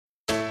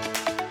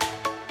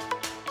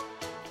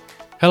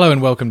Hello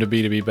and welcome to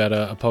B2B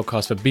Better, a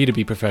podcast for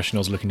B2B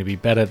professionals looking to be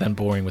better than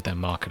boring with their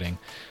marketing.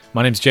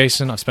 My name's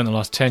Jason. I've spent the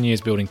last 10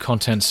 years building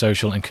content,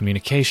 social, and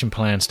communication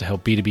plans to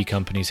help B2B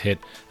companies hit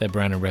their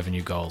brand and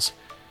revenue goals.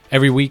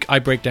 Every week, I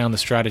break down the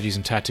strategies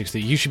and tactics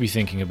that you should be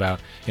thinking about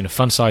in a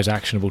fun-sized,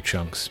 actionable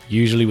chunks,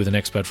 usually with an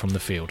expert from the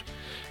field.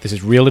 This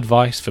is real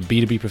advice for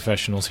B2B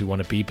professionals who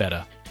want to be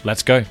better.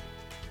 Let's go.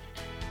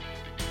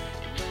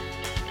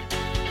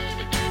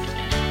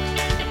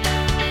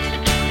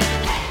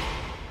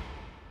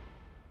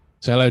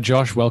 So hello,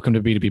 Josh. Welcome to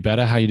B2B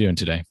Better. How are you doing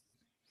today?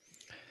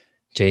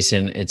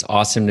 Jason, it's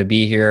awesome to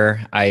be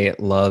here. I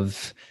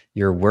love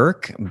your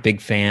work. I'm a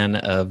big fan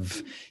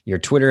of your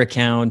Twitter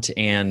account.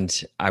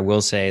 And I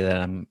will say that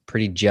I'm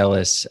pretty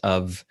jealous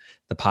of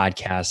the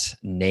podcast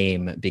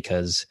name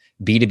because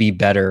B2B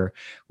Better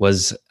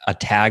was a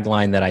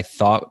tagline that I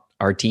thought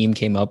our team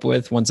came up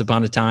with once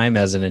upon a time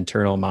as an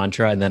internal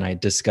mantra. And then I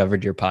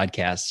discovered your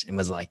podcast and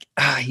was like,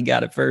 he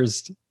got it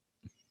first.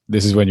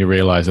 This is when you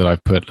realize that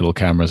I've put little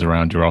cameras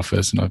around your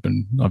office and I've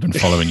been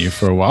following you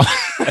for a while.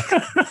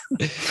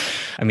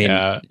 I mean,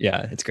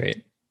 yeah, it's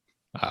great.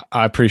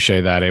 I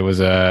appreciate that.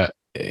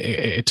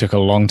 It took a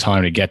long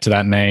time to get to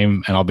that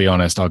name, and I'll be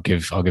honest, I'll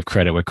give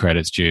credit where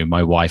credit's due.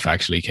 My wife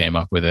actually came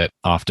up with it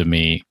after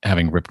me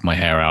having ripped my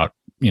hair out,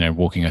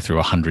 walking her through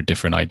 100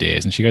 different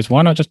ideas, and she goes,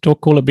 "Why not just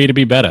call it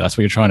B2B Better? That's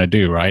what you're trying to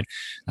do, right?"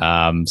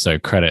 So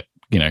credit,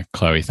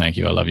 Chloe. Thank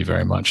you. I love you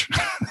very much.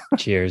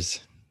 Cheers.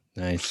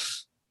 Nice.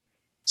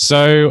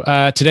 So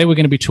today we're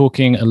going to be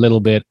talking a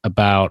little bit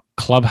about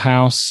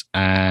Clubhouse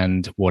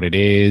and what it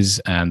is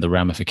and the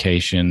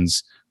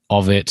ramifications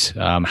of it,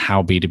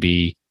 how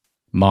B2B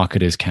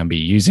marketers can be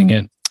using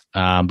it.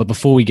 But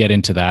before we get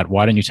into that,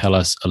 why don't you tell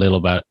us a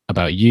little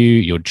about you,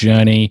 your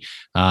journey,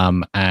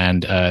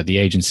 and the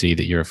agency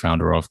that you're a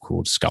founder of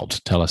called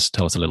Sculpt. Tell us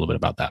a little bit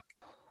about that.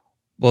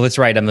 Well, that's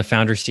right. I'm the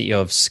founder CEO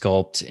of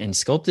Sculpt, and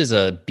Sculpt is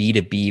a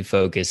B2B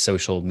focused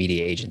social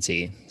media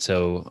agency.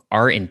 So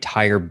our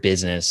entire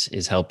business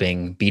is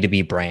helping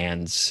B2B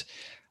brands,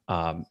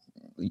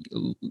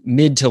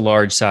 mid to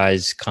large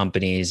size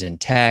companies in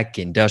tech,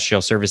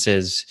 industrial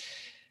services,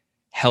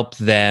 help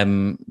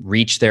them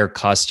reach their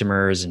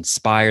customers,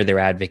 inspire their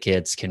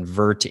advocates,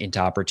 convert into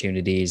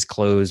opportunities,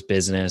 close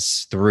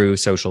business through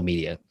social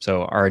media.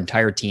 So our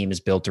entire team is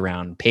built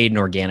around paid and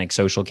organic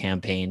social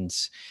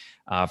campaigns,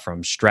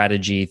 from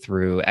strategy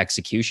through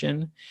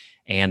execution.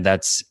 And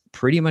that's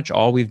pretty much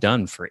all we've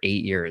done for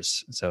 8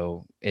 years.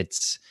 So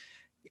it's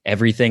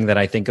everything that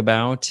I think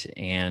about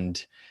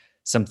and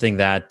something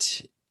that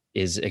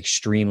is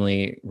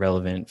extremely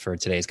relevant for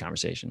today's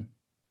conversation.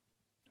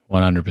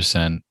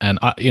 100%. And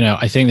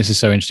I think this is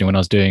so interesting. When I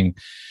was doing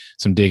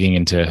some digging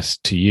into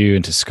you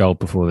and to Sculpt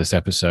before this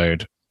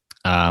episode,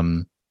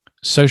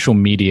 social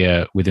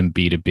media within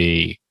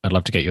B2B, I'd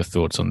love to get your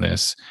thoughts on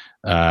this,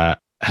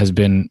 has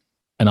been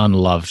an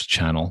unloved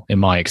channel in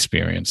my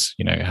experience,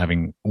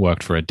 having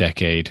worked for a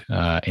decade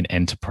in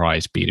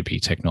enterprise B2B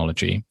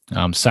technology.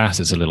 SaaS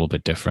is a little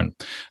bit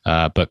different,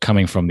 but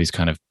coming from these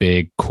kind of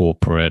big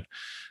corporate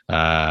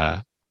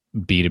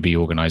B2B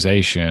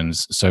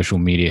organizations, social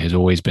media has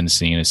always been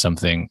seen as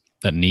something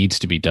that needs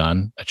to be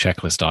done, a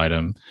checklist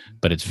item,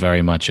 but it's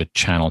very much a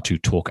channel to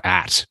talk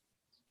at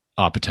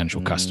our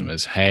potential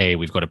customers. Hey,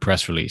 we've got a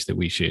press release that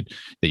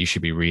you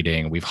should be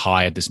reading. We've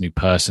hired this new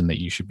person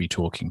that you should be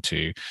talking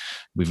to.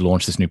 We've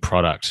launched this new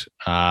product.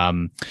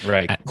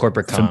 Right.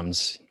 Corporate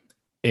comms.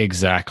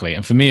 Exactly.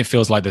 And for me, it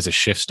feels like there's a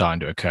shift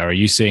starting to occur. Are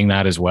you seeing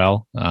that as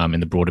well in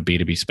the broader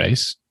B2B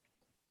space?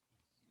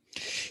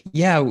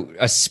 Yeah,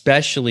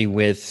 especially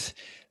with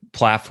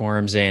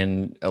platforms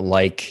and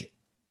the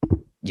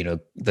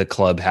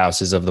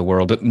Clubhouses of the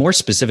world, but more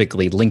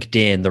specifically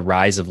LinkedIn. The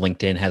rise of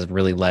LinkedIn has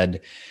really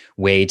led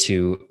way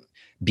to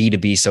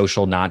B2B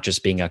social not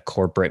just being a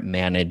corporate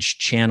managed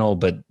channel,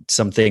 but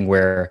something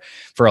where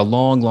for a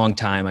long, long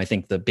time, I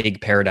think the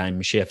big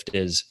paradigm shift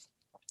is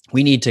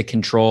we need to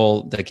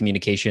control the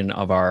communication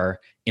of our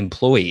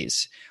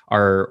employees.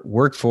 Our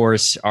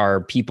workforce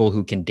are people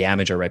who can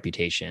damage our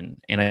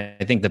reputation. And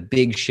I think the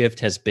big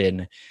shift has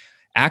been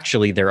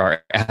actually there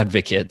are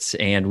advocates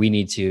and we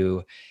need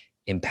to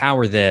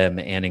empower them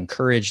and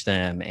encourage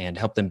them and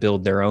help them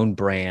build their own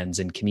brands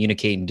and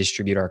communicate and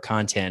distribute our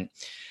content.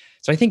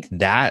 So I think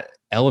that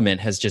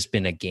element has just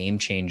been a game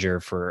changer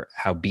for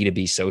how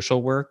B2B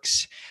social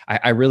works.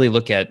 I really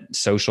look at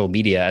social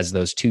media as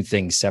those two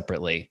things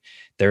separately.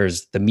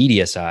 There's the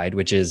media side,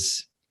 which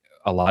is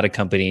a lot of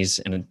companies,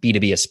 and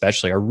B2B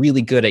especially, are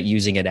really good at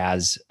using it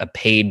as a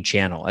paid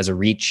channel, as a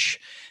reach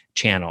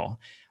channel.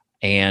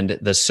 And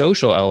the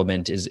social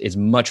element is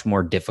much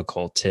more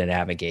difficult to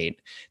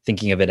navigate,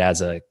 thinking of it as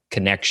a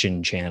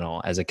connection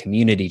channel, as a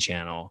community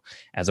channel,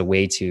 as a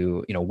way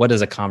to, what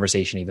does a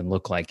conversation even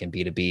look like in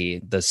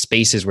B2B? The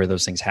spaces where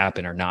those things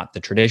happen are not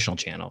the traditional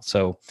channel.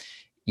 So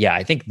yeah,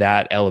 I think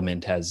that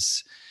element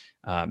has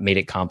made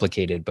it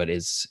complicated, but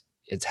it's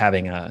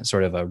having a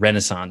sort of a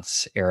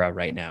renaissance era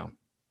right now.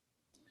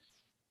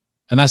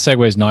 And that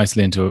segues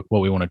nicely into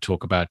what we want to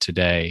talk about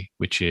today,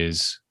 which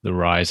is the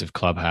rise of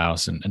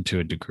Clubhouse and to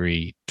a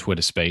degree,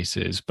 Twitter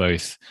Spaces,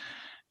 both,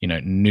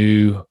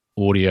 new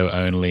audio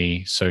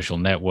only social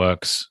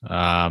networks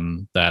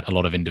that a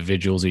lot of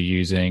individuals are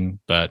using,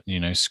 but,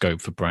 scope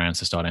for brands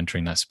to start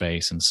entering that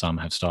space. And some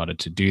have started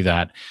to do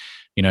that.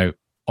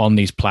 On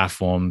these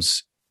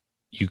platforms,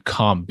 you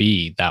can't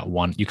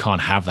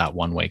have that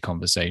one-way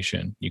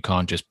conversation. You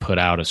can't just put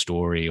out a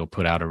story or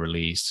put out a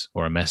release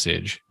or a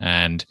message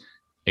and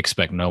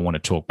expect no one to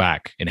talk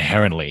back.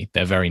 Inherently,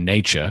 their very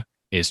nature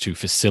is to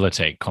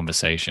facilitate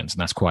conversations. And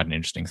that's quite an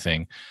interesting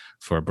thing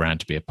for a brand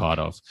to be a part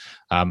of.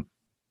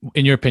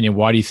 In your opinion,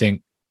 why do you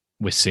think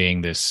we're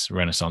seeing this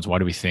renaissance? Why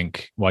do you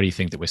think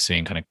that we're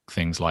seeing kind of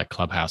things like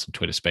Clubhouse and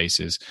Twitter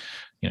Spaces,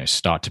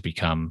 start to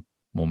become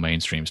more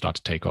mainstream, start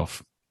to take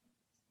off?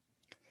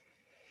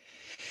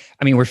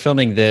 I mean, we're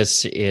filming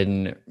this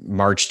in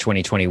March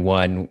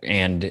 2021,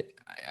 and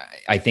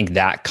I think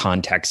that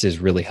context is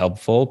really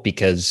helpful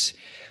because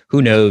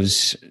who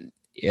knows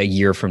a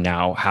year from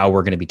now how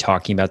we're going to be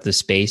talking about this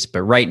space.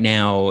 But right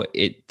now,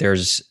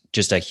 there's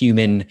just a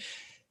human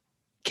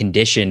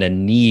condition, a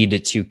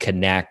need to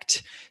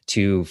connect,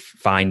 to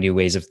find new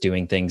ways of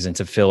doing things and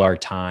to fill our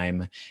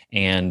time.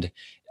 And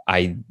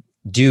I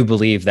do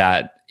believe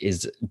that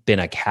has been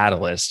a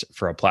catalyst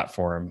for a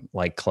platform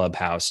like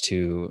Clubhouse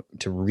to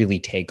really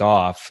take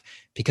off,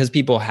 because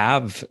people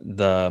have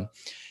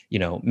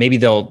maybe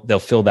they'll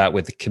fill that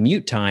with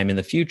commute time in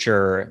the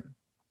future,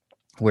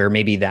 where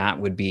maybe that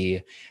would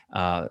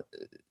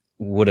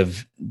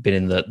have been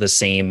in the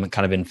same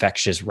kind of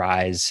infectious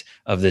rise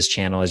of this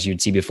channel as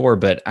you'd see before.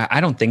 But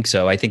I don't think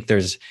so. I think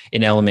there's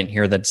an element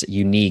here that's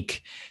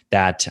unique,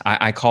 that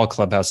I call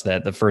Clubhouse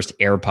the first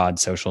AirPod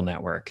social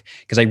network,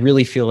 because I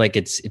really feel like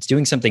it's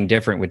doing something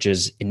different, which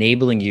is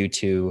enabling you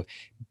to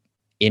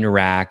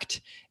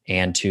interact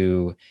and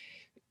to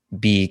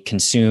be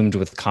consumed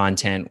with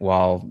content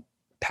while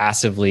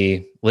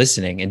passively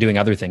listening and doing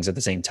other things at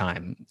the same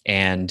time.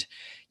 And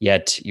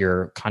yet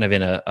you're kind of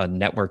in a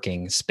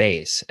networking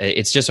space.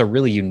 It's just a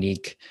really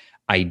unique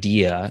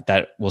idea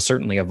that will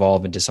certainly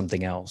evolve into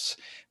something else,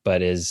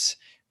 but is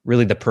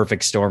really the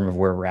perfect storm of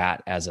where we're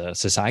at as a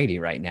society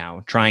right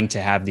now, trying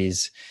to have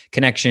these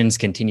connections,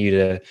 continue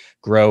to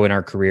grow in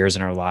our careers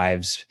and our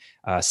lives,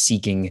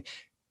 seeking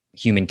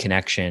human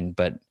connection,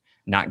 but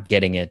not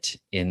getting it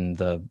in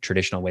the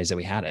traditional ways that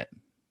we had it.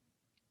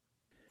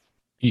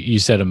 You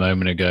said a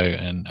moment ago,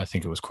 and I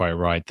think it was quite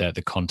right, that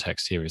the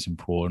context here is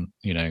important.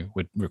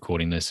 We're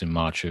recording this in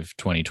March of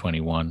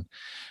 2021,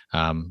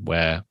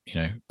 where,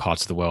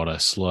 parts of the world are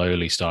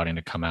slowly starting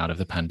to come out of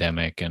the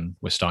pandemic, and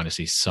we're starting to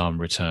see some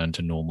return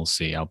to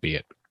normalcy,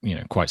 albeit,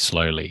 quite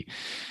slowly.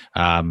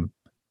 I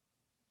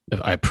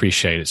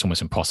appreciate it's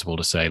almost impossible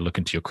to say, look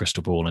into your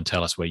crystal ball and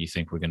tell us where you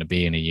think we're going to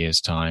be in a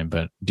year's time.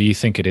 But do you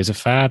think it is a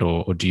fad,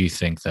 or do you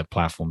think that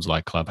platforms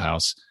like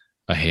Clubhouse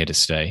are here to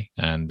stay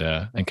and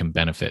can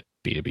benefit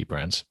B2B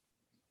brands?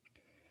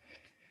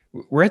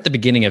 We're at the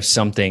beginning of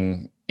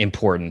something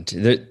important.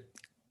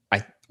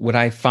 What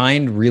I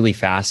find really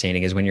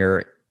fascinating is when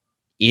you're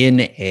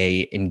in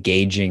a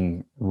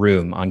engaging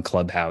room on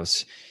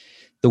Clubhouse,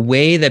 the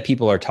way that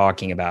people are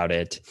talking about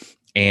it,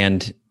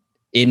 and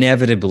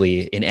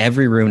inevitably in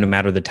every room, no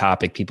matter the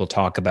topic, people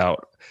talk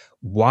about,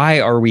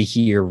 why are we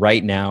here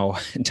right now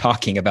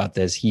talking about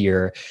this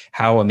here?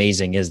 How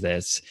amazing is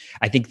this?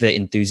 I think the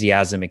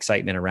enthusiasm,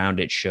 excitement around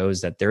it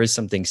shows that there is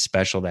something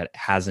special that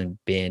hasn't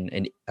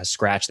been a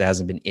scratch that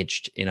hasn't been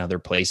itched in other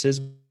places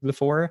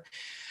before.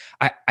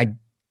 I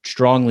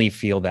strongly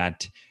feel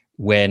that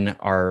when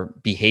our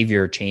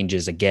behavior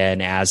changes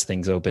again, as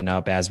things open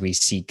up, as we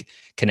seek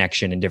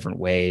connection in different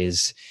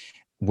ways,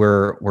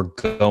 we're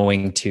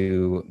going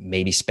to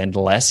maybe spend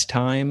less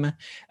time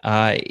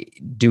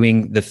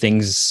doing the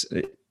things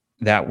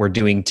that we're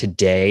doing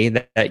today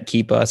that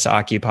keep us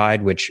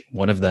occupied, which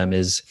one of them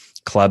is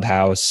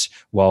Clubhouse,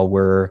 while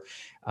we're,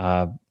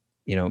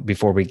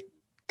 before we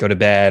go to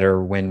bed,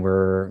 or when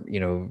we're,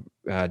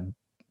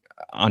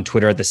 on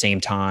Twitter at the same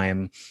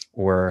time,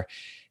 or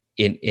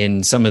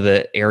in some of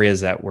the areas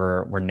that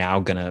we're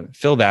now going to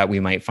fill that, we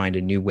might find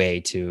a new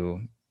way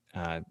to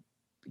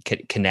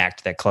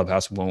connect that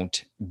Clubhouse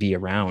won't be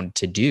around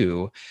to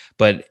do.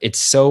 But it's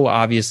so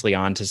obviously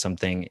onto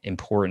something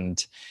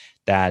important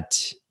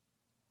that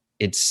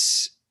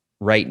it's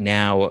right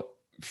now,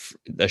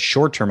 the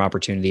short-term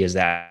opportunity is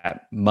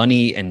that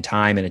money and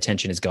time and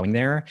attention is going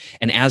there.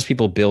 And as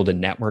people build a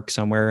network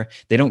somewhere,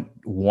 they don't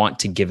want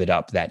to give it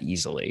up that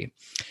easily.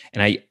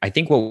 And I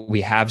think what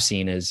we have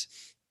seen is,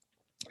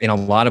 in a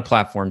lot of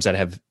platforms that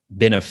have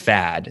been a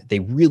fad, they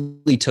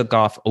really took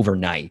off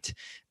overnight.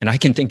 And I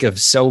can think of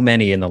so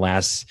many in the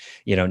last,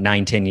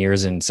 9-10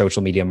 years in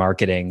social media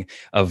marketing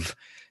of,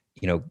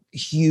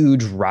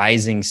 huge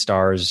rising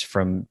stars,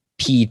 from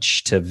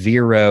Peach to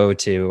Vero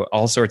to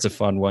all sorts of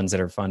fun ones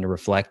that are fun to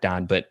reflect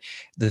on. But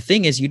the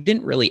thing is, you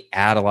didn't really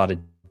add a lot of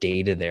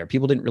data there.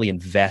 People didn't really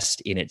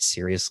invest in it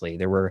seriously.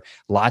 There were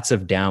lots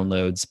of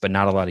downloads, but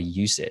not a lot of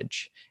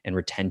usage. and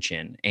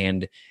retention.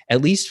 And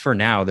at least for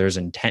now, there's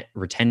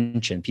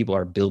retention. People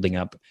are building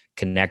up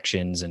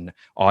connections and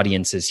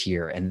audiences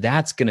here, and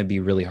that's going to be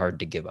really hard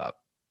to give up.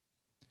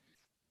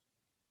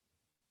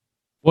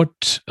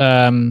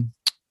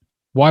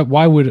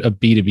 Why would a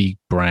B2B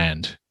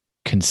brand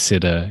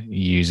consider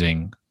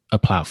using a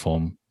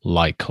platform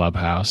like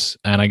Clubhouse?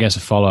 And I guess a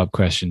follow-up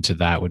question to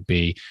that would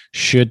be,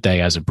 should they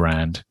as a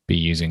brand be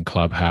using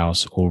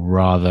Clubhouse, or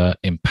rather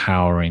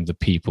empowering the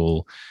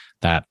people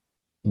that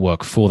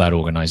work for that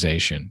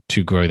organization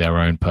to grow their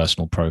own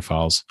personal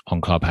profiles on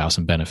Clubhouse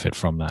and benefit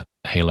from that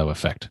halo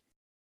effect?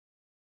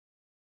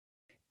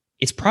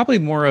 It's probably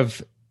more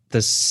of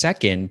the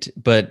second,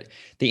 but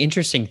the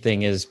interesting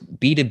thing is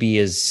B2B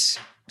is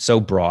so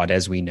broad,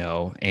 as we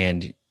know,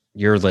 and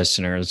your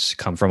listeners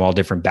come from all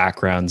different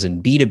backgrounds,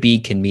 and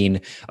B2B can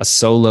mean a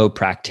solo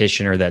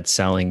practitioner that's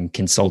selling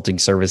consulting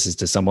services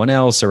to someone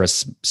else, or a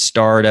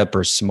startup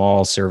or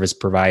small service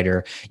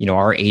provider.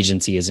 Our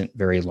agency isn't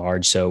very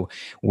large, so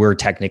we're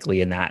technically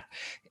in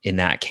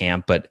that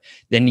camp. But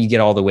then you get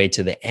all the way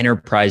to the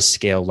enterprise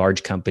scale,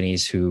 large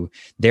companies who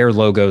their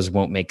logos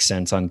won't make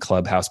sense on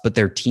Clubhouse, but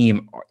their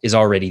team is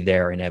already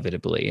there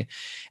inevitably.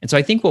 And so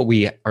I think what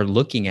we are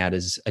looking at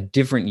is a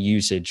different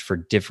usage for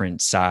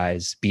different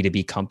size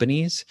B2B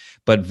companies,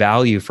 but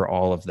value for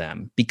all of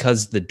them,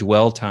 because the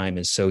dwell time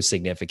is so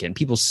significant.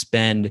 People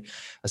spend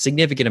a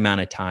significant amount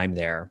of time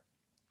there.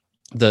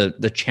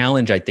 The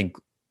challenge, I think,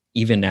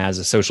 even as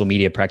a social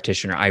media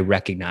practitioner, I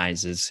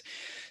recognize is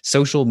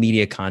social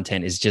media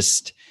content is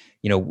just,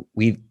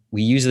 we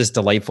use this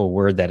delightful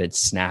word that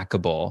it's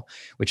snackable,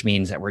 which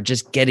means that we're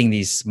just getting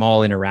these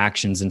small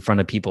interactions in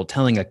front of people,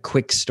 telling a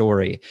quick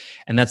story.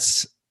 And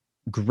that's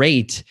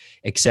great,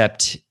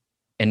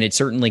 and it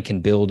certainly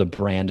can build a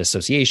brand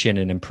association,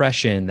 an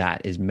impression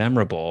that is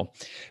memorable,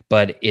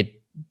 but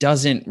it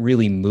doesn't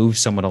really move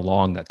someone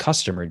along the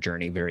customer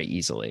journey very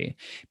easily,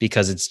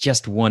 because it's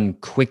just one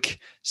quick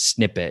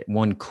snippet,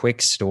 one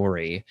quick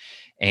story.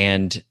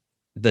 And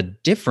the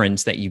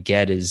difference that you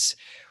get is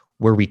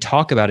where we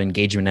talk about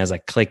engagement as a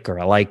click or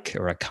a like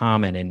or a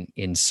comment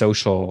in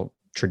social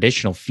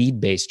traditional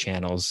feed-based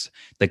channels,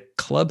 the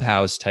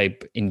Clubhouse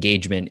type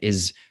engagement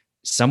is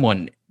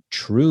someone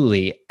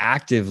truly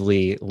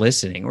actively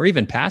listening, or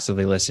even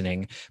passively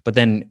listening, but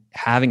then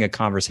having a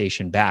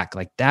conversation back.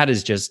 Like, that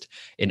is just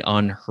an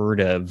unheard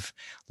of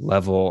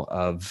level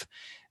of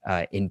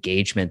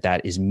engagement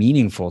that is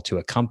meaningful to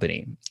a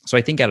company. So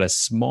I think at a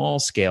small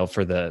scale,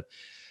 for the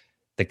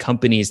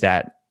companies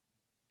that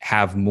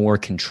have more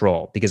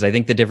control, because I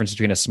think the difference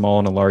between a small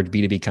and a large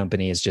B2B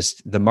company is just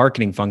the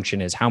marketing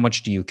function is how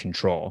much do you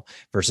control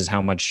versus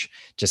how much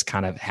just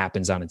kind of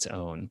happens on its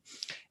own.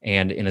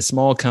 And in a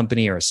small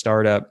company or a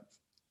startup,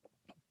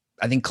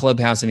 I think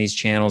Clubhouse and these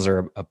channels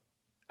are an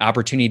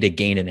opportunity to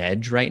gain an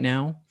edge right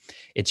now.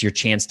 It's your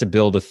chance to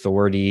build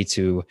authority,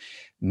 to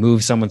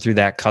move someone through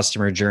that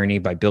customer journey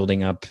by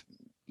building up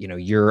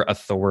your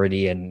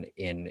authority and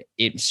in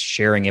it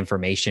sharing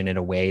information in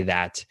a way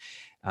that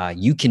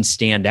you can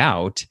stand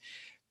out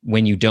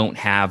when you don't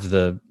have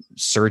the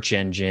search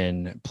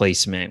engine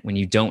placement, when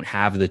you don't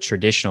have the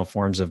traditional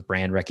forms of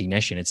brand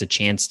recognition. It's a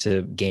chance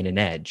to gain an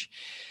edge,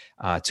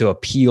 to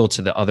appeal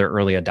to the other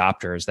early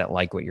adopters that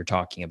like what you're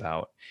talking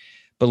about.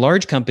 But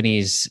large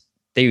companies,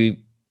 they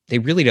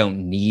really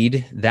don't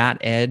need that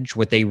edge.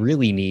 What they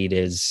really need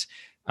is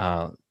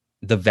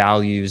the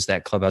values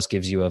that Clubhouse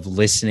gives you of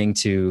listening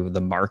to the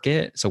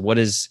market. So what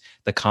is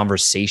the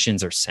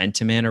conversations or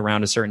sentiment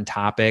around a certain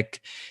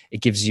topic?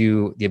 It gives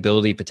you the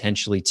ability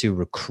potentially to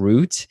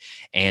recruit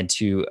and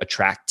to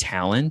attract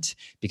talent,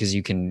 because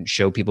you can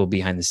show people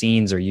behind the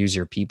scenes or use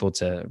your people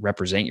to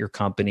represent your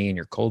company and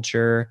your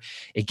culture.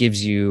 It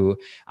gives you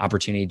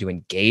opportunity to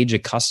engage a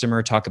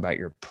customer, talk about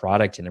your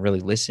product, and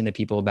really listen to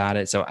people about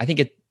it. So I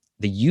think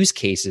the use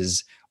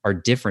cases are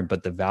different,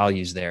 but the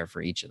value's there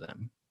for each of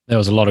them. There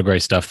was a lot of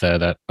great stuff there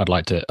that I'd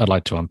like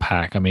to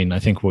unpack. I mean, I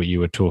think what you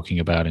were talking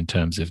about in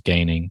terms of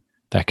gaining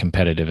that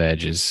competitive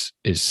edge is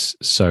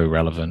so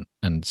relevant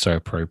and so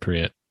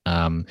appropriate,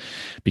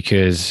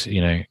 because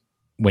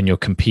when you're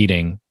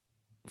competing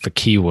for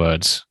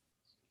keywords,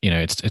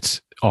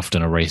 it's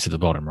often a race to the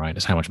bottom, right?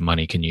 It's how much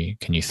money can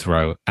you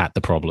throw at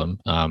the problem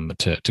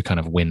to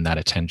kind of win that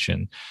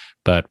attention.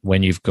 But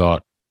when you've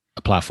got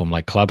a platform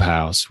like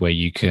Clubhouse where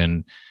you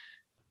can,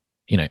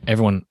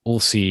 all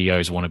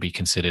CEOs want to be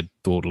considered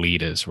thought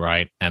leaders,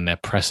 right? And they're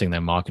pressing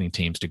their marketing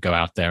teams to go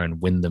out there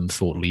and win them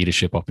thought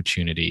leadership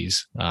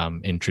opportunities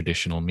in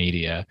traditional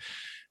media.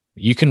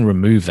 You can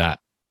remove that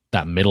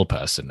middle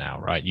person now,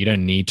 right? You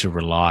don't need to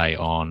rely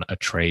on a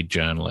trade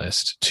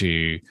journalist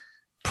to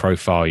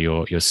profile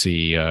your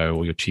CEO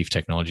or your chief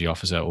technology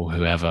officer or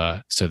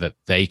whoever so that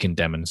they can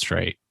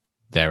demonstrate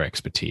their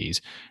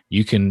expertise.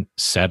 You can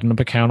set an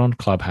account on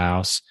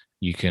Clubhouse.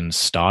 You can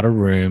start a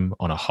room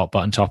on a hot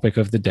button topic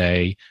of the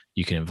day.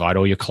 You can invite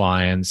all your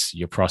clients,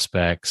 your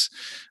prospects,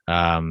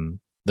 the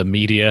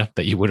media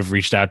that you would have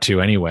reached out to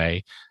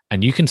anyway,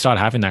 and you can start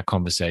having that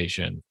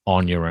conversation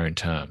on your own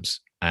terms.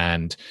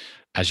 And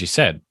as you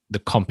said, the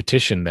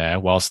competition there,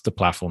 whilst the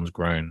platform's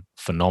grown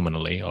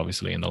phenomenally,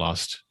 obviously in the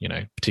last,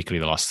 particularly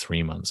the last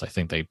 3 months, I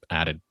think they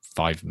added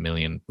 5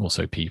 million or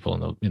so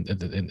people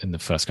in the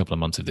first couple of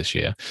months of this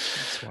year.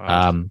 It's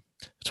wild.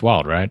 It's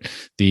wild, right?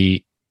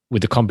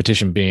 With the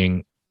competition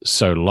being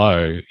so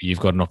low, you've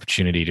got an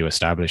opportunity to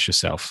establish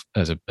yourself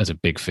as a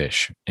big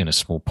fish in a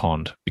small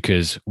pond.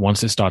 Because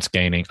once it starts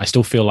gaining, I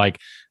still feel like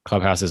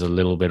Clubhouse is a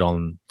little bit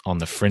on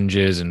the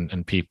fringes,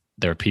 and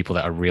there are people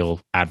that are real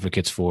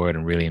advocates for it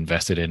and really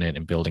invested in it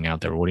and building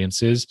out their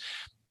audiences,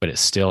 but it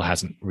still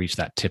hasn't reached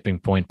that tipping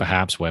point,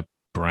 perhaps, where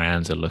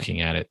brands are looking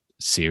at it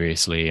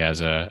seriously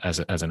as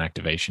an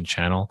activation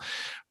channel.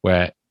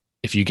 Where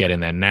if you get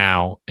in there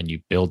now and you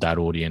build that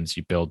audience,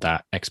 you build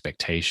that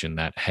expectation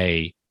that,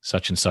 hey,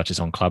 such and such is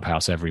on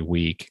Clubhouse every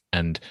week,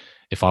 and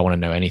if I want to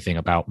know anything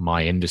about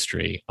my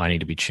industry, I need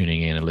to be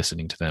tuning in and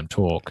listening to them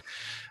talk.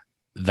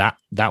 That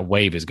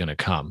wave is going to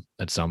come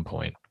at some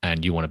point,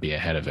 and you want to be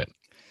ahead of it.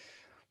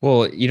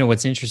 Well,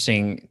 what's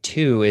interesting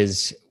too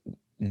is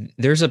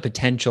there's a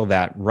potential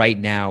that right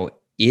now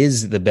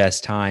is the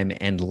best time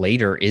and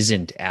later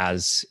isn't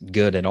as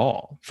good at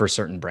all for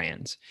certain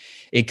brands.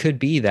 It could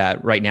be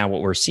that right now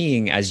what we're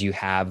seeing, as you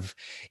have,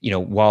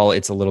 while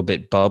it's a little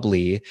bit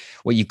bubbly,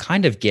 what you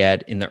kind of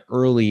get in the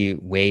early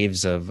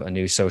waves of a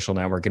new social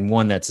network, and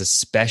one that's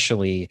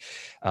especially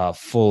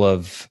full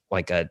of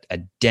like a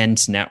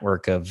dense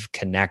network of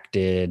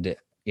connected,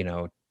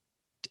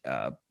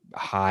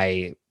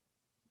 high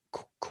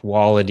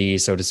quality,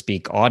 so to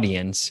speak,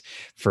 audience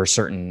for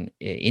certain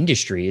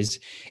industries,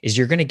 is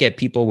you're going to get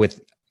people with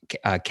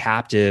a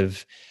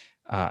captive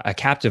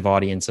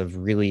audience of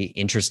really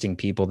interesting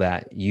people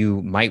that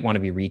you might want to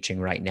be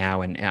reaching right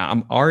now. And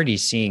I'm already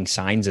seeing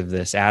signs of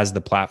this as the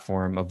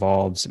platform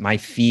evolves. My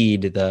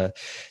feed,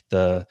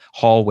 the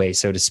hallway,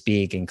 so to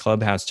speak, in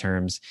Clubhouse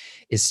terms,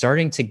 is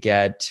starting to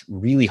get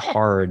really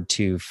hard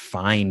to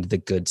find the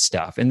good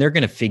stuff. And they're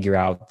going to figure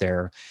out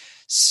their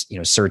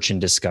search and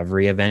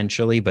discovery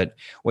eventually. But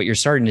what you're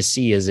starting to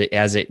see is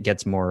as it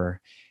gets more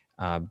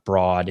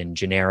broad and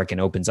generic and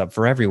opens up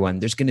for everyone,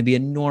 there's going to be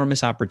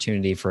enormous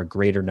opportunity for a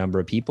greater number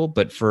of people.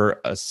 But for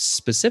a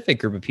specific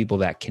group of people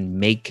that can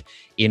make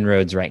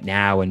inroads right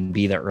now and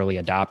be the early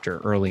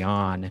adopter early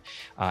on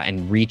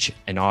and reach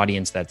an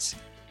audience that's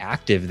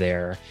active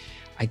there,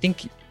 I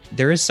think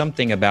there is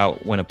something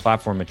about when a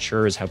platform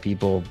matures, how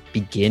people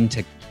begin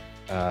to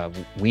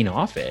wean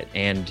off it.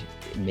 And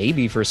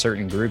maybe for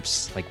certain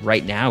groups, like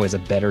right now is a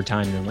better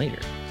time than later.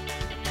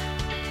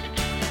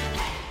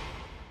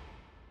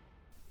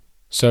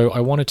 So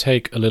I want to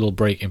take a little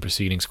break in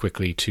proceedings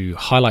quickly to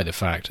highlight the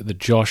fact that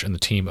Josh and the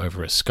team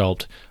over at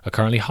Sculpt are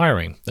currently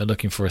hiring. They're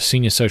looking for a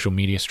senior social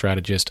media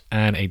strategist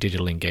and a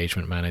digital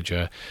engagement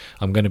manager.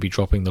 I'm going to be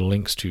dropping the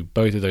links to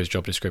both of those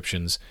job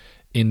descriptions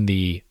in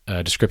the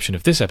description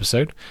of this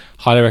episode.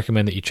 Highly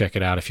recommend that you check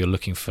it out if you're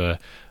looking for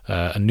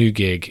a new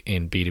gig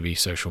in B2B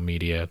social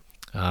media.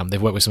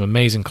 They've worked with some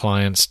amazing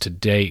clients to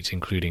date,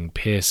 including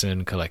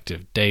Pearson,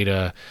 Collective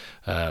Data,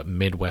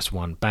 Midwest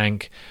One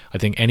Bank. I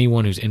think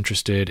anyone who's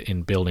interested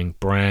in building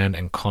brand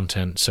and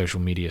content social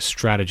media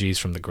strategies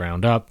from the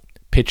ground up,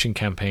 pitching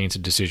campaigns to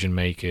decision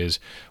makers,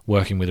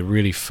 working with a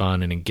really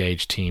fun and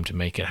engaged team to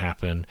make it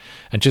happen,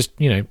 and just,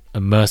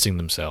 immersing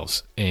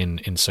themselves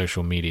in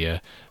social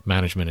media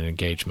management and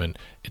engagement.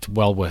 It's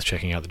well worth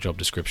checking out the job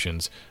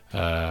descriptions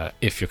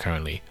if you're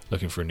currently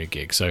looking for a new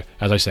gig. So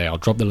as I say, I'll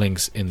drop the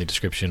links in the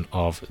description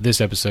of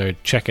this episode.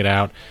 Check it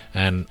out,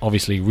 and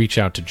obviously reach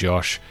out to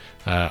Josh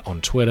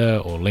on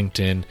Twitter or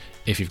LinkedIn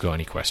if you've got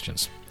any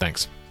questions.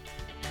 Thanks.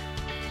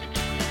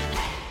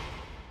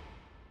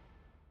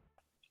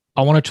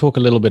 I want to talk a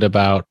little bit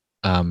about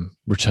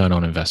return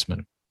on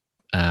investment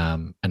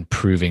and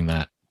proving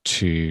that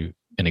to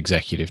an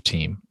executive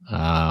team,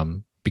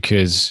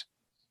 because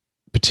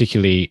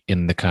particularly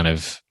in the kind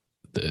of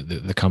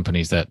the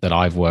companies that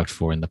I've worked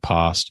for in the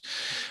past,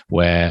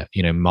 where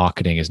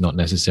marketing is not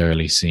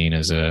necessarily seen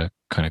as a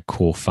kind of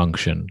core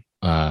function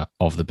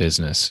of the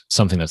business,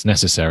 something that's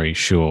necessary,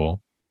 sure,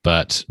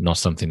 but not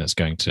something that's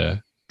going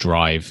to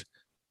drive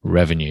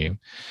revenue.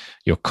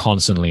 You're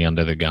constantly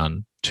under the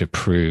gun to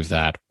prove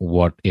that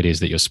what it is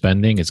that you're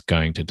spending is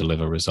going to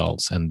deliver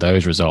results. And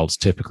those results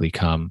typically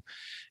come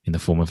in the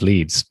form of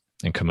leads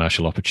and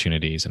commercial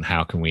opportunities. And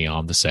how can we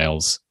arm the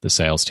sales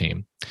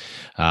team?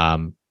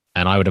 And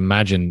I would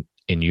imagine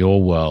in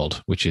your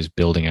world, which is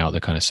building out the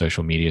kind of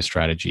social media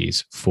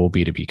strategies for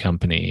B2B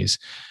companies,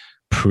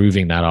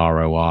 proving that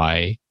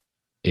ROI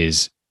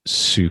is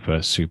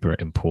super, super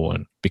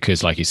important.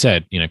 Because like you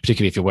said,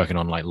 particularly if you're working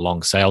on like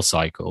long sales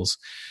cycles,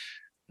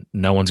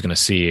 no one's going to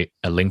see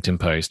a LinkedIn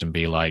post and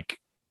be like,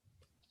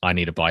 I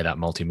need to buy that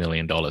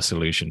multi-million-dollar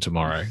solution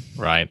tomorrow,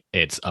 right?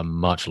 It's a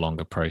much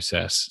longer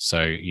process.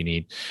 So you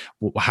need,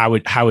 how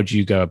would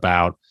you go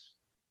about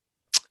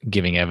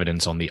giving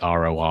evidence on the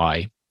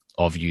ROI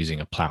of using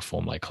a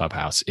platform like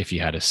Clubhouse if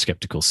you had a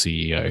skeptical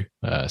CEO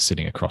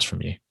sitting across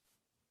from you?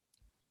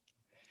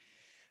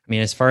 I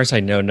mean, as far as I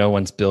know, no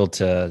one's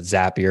built a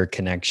Zapier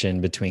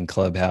connection between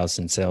Clubhouse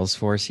and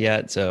Salesforce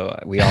yet. So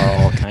we are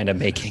all kind of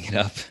making it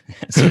up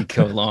as we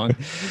go along.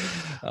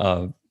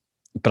 Uh,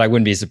 but I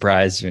wouldn't be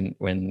surprised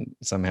when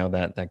somehow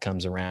that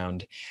comes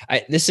around.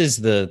 This is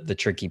the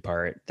tricky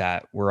part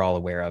that we're all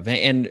aware of.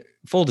 And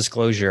full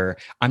disclosure,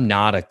 I'm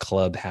not a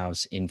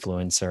Clubhouse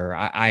influencer.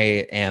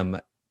 I am,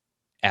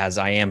 as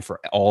I am for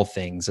all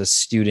things, a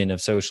student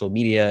of social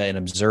media, an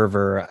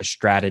observer, a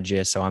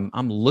strategist. So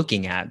I'm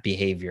looking at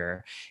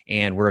behavior,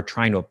 and we're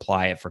trying to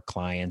apply it for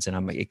clients, and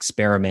I'm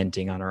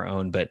experimenting on our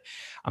own. But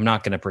I'm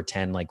not going to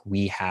pretend like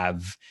we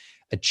have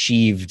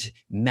achieved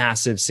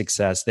massive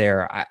success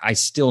there. I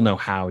still know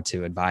how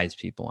to advise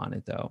people on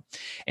it, though.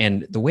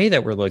 And the way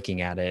that we're looking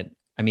at it,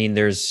 I mean,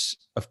 there's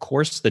of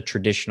course the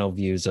traditional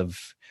views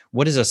of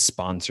what is a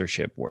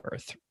sponsorship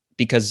worth,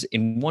 because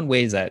in one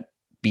way is that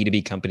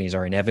B2B companies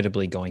are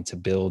inevitably going to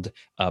build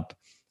up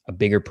a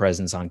bigger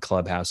presence on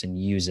Clubhouse and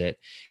use it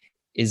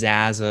is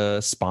as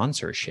a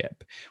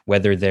sponsorship,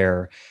 whether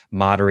they're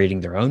moderating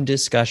their own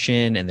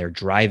discussion and they're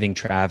driving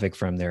traffic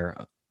from their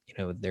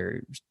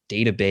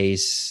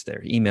database,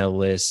 their email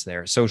lists,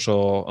 their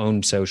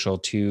own social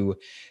to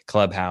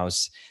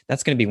Clubhouse.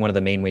 That's going to be one of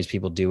the main ways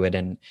people do it.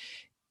 And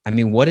I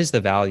mean, what is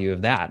the value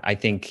of that? I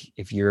think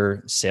if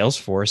you're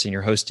Salesforce and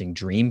you're hosting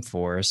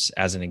Dreamforce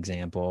as an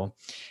example,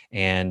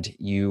 and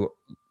you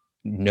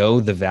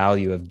know the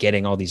value of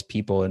getting all these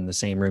people in the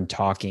same room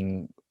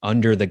talking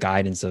under the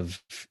guidance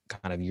of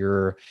kind of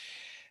your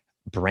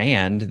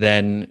brand,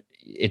 then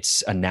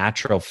it's a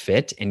natural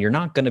fit, and you're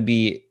not going to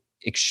be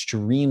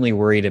extremely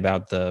worried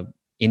about the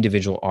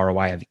individual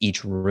ROI of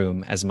each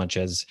room as much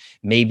as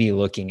maybe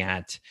looking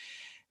at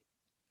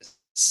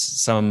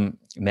some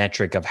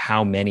metric of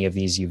how many of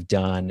these you've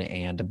done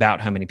and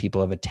about how many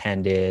people have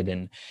attended.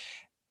 And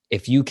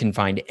if you can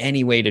find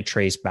any way to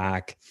trace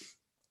back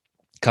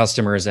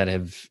customers that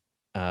have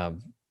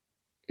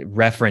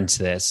reference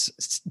this,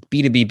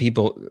 B2B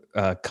people,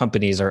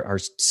 companies are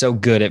so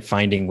good at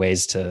finding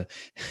ways to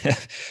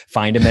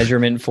find a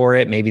measurement for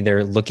it. Maybe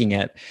they're looking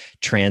at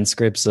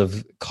transcripts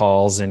of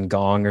calls and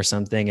Gong or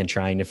something and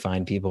trying to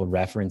find people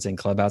referencing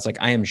Clubhouse. Like,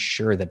 I am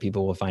sure that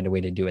people will find a way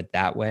to do it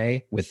that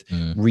way with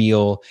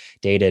real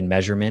data and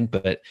measurement.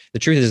 But the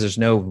truth is there's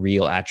no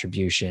real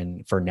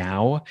attribution for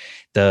now.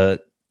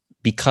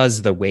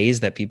 Because the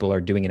ways that people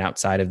are doing it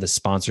outside of the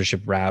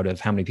sponsorship route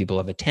of how many people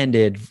have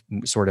attended,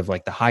 sort of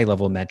like the high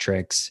level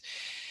metrics,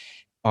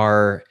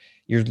 you're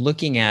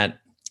looking at,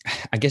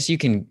 I guess you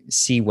can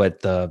see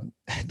what the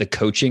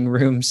coaching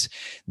rooms,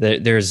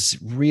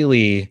 there's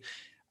really,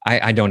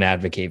 I don't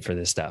advocate for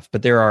this stuff,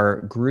 but there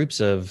are groups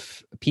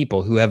of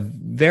people who have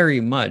very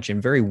much and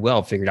very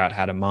well figured out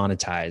how to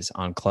monetize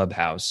on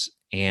Clubhouse.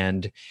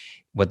 And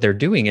what they're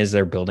doing is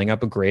they're building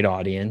up a great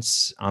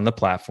audience on the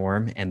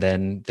platform, and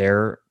then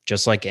they're,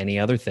 just like any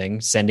other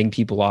thing, sending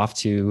people off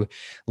to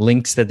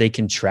links that they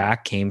can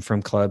track came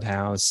from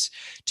Clubhouse,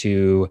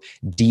 to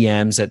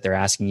DMs that they're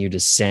asking you to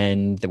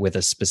send with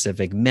a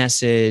specific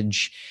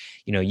message.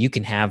 You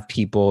can have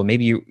people,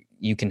 maybe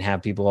you can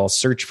have people all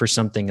search for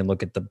something and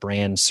look at the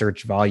brand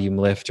search volume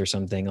lift or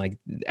something. Like,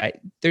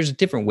 there's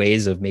different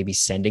ways of maybe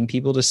sending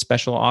people to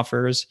special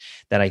offers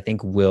that I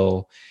think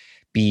will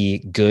be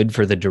good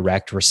for the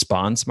direct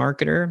response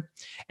marketer.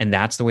 And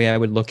that's the way I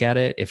would look at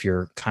it. If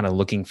you're kind of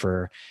looking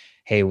for,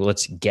 hey, well,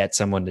 let's get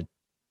someone to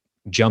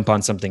jump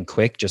on something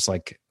quick, just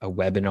like a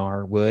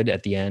webinar would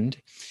at the end.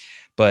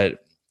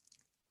 But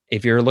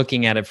if you're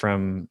looking at it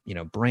from,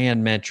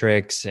 brand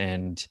metrics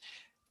and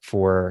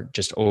for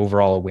just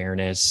overall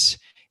awareness,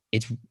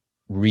 it's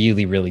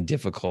really, really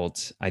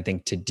difficult, I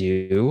think, to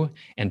do,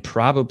 and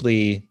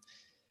probably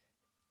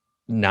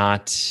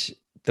not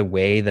the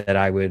way that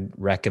I would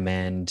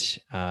recommend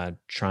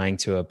trying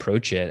to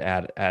approach it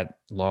at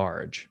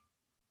large.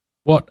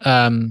 What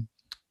do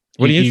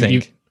you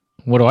think?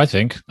 What do I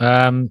think?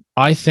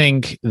 I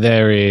think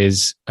there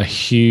is a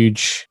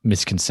huge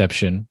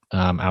misconception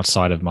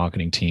outside of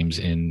marketing teams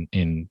in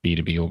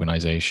B2B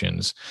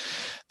organizations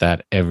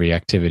that every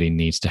activity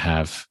needs to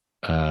have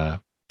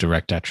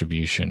direct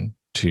attribution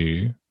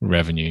to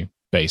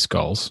revenue-based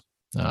goals,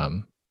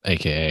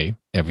 aka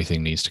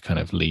everything needs to kind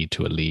of lead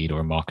to a lead or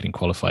a marketing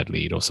qualified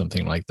lead or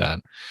something like that.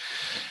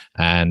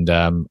 And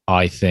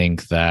I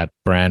think that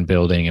brand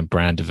building and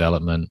brand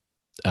development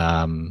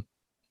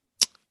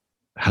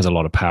has a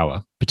lot of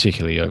power,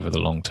 particularly over the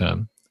long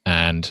term.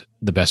 And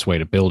the best way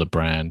to build a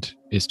brand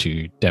is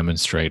to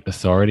demonstrate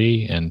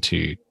authority and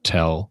to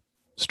tell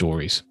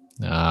stories,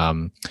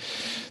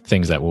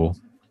 things that will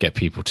get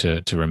people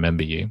to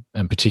remember you.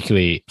 And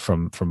particularly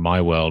from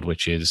my world,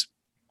 which is,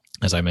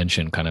 as I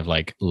mentioned, kind of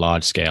like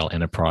large scale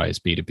enterprise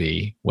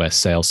B2B, where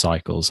sales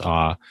cycles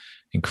are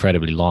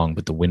incredibly long,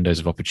 but the windows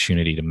of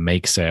opportunity to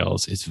make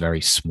sales is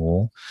very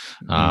small.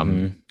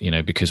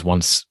 Because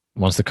once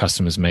the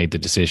customer's made the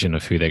decision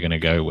of who they're going to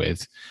go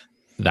with,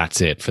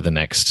 that's it for the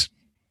next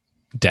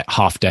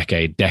half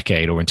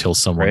decade, or until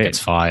someone gets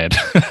fired.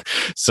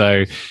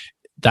 So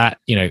that,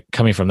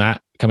 coming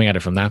at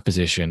it from that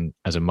position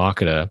as a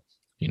marketer,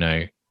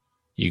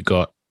 you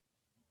got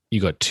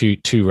you got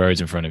two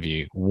roads in front of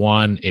you.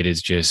 One, it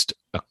is just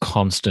a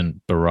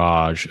constant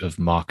barrage of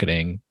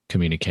marketing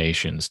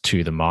communications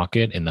to the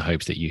market in the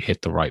hopes that you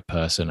hit the right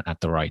person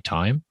at the right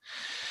time,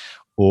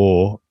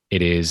 or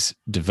it is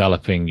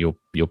developing your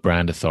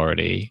brand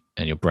authority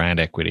and your brand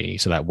equity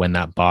so that when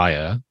that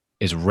buyer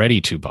is ready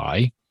to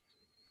buy,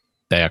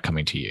 they are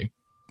coming to you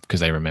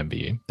because they remember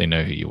you, they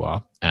know who you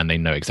are, and they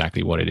know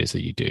exactly what it is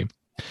that you do.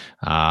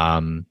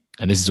 And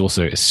this is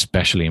also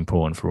especially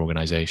important for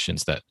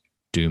organizations that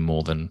do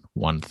more than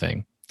one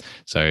thing.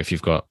 So if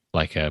you've got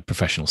like a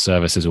professional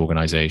services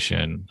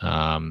organization,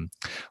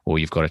 or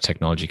you've got a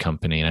technology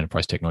company, an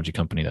enterprise technology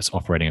company that's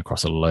operating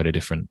across a load of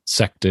different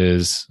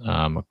sectors,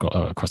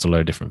 across a load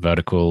of different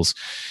verticals,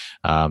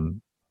 the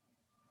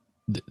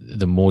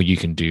more you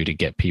can do to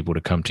get people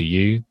to come to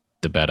you,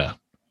 the better,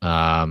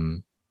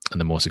 and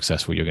the more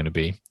successful you're going to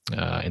be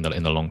in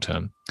the long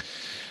term,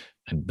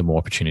 and the more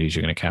opportunities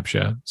you're going to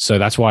capture. So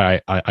that's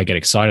why I get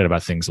excited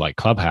about things like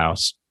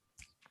Clubhouse,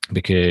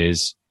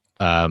 because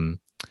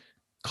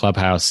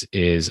Clubhouse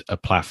is a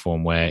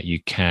platform where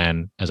you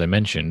can, as I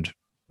mentioned,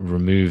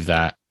 remove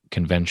that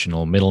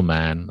conventional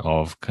middleman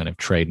of kind of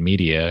trade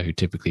media, who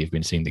typically have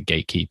been seen the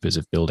gatekeepers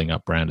of building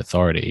up brand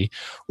authority,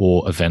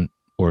 or event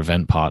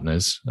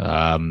partners,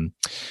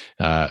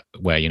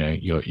 where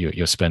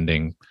you're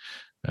spending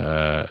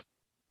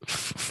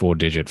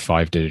 4-digit,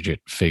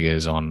 5-digit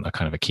figures on a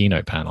kind of a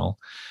keynote panel.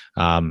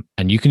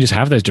 And you can just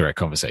have those direct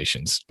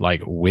conversations,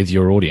 like with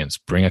your audience.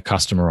 Bring a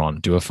customer on,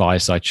 do a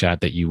fireside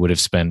chat that you would have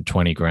spent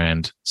 20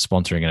 grand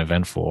sponsoring an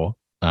event for,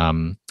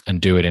 and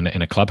do it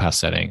in a Clubhouse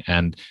setting,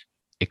 and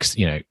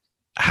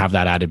have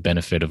that added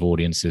benefit of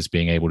audiences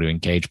being able to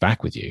engage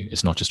back with you.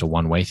 It's not just a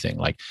one-way thing.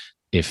 Like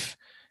if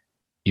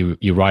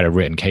you write a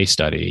written case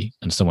study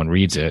and someone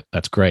reads it,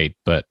 that's great,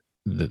 but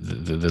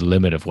the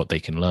limit of what they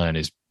can learn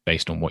is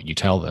based on what you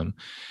tell them.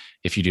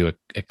 If you do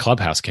a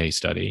Clubhouse case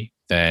study,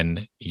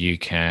 then you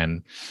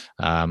can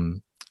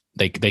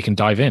they can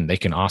dive in, they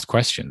can ask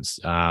questions.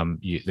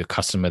 The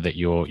customer that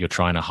you're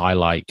trying to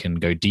highlight can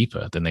go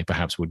deeper than they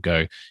perhaps would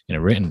go in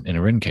a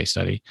written case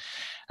study.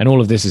 And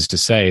all of this is to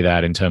say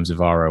that in terms of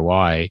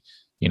ROI,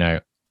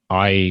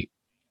 I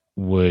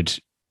would.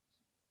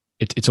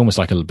 It's almost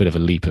like a bit of a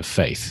leap of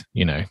faith.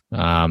 You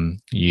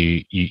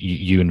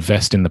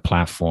invest in the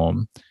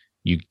platform,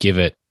 you give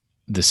it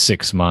the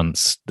 6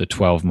 months, the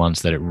 12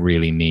 months that it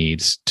really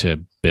needs to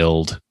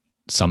build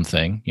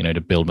something,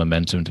 to build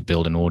momentum, to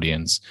build an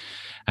audience.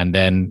 And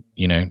then,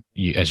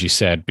 as you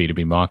said,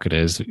 B2B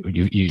marketers,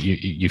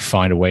 you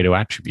find a way to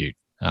attribute,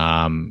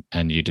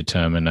 and you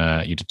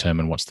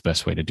determine what's the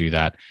best way to do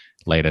that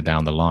later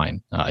down the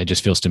line. It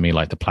just feels to me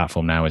like the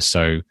platform now is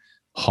so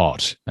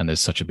hot and there's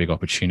such a big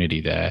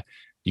opportunity there.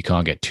 You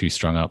can't get too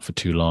strung up for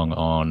too long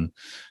on,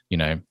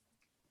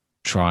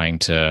 trying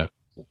to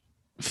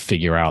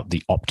figure out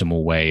the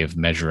optimal way of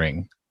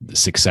measuring the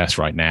success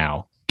right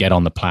now. Get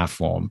on the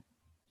platform.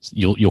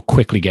 You'll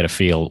quickly get a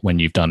feel when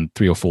you've done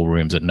 3 or 4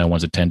 rooms that no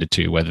one's attended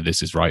to, whether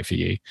this is right for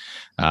you.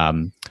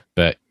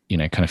 But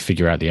kind of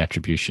figure out the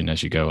attribution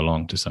as you go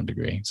along to some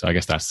degree. So I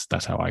guess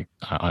that's how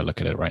I look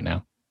at it right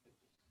now.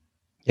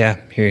 Yeah,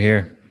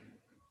 here.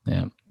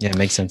 Yeah, it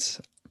makes sense.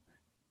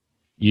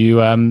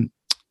 You've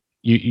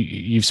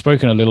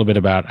spoken a little bit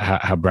about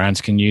how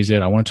brands can use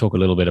it. I want to talk a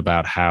little bit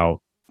about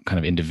how kind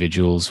of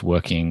individuals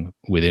working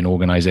within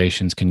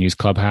organizations can use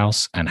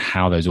Clubhouse, and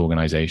how those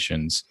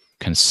organizations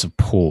can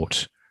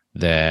support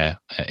their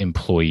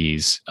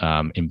employees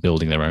in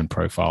building their own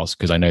profiles.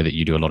 Because I know that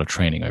you do a lot of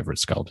training over at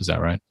Sculpt. Is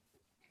that right?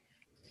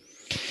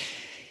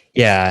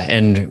 Yeah.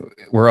 And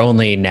we're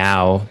only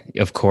now,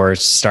 of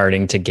course,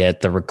 starting to get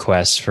the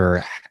requests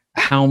for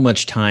how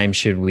much time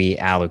should we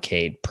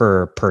allocate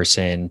per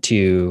person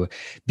to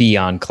be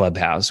on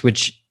Clubhouse,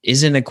 which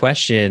isn't a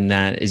question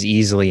that is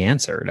easily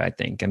answered, I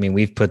think. I mean,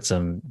 we've put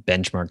some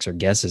benchmarks or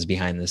guesses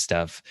behind this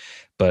stuff,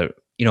 but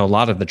a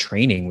lot of the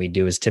training we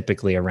do is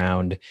typically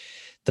around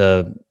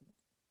the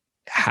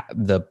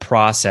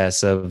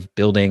process of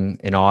building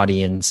an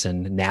audience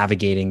and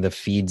navigating the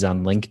feeds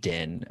on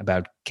LinkedIn,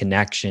 about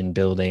connection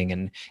building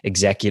and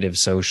executive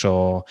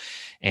social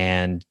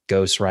and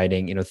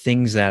ghostwriting,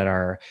 things that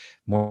are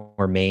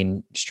more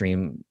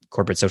mainstream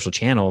corporate social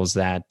channels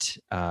that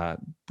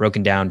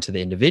broken down to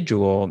the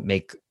individual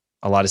make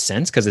a lot of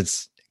sense because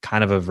it's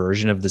kind of a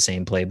version of the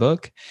same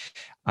playbook.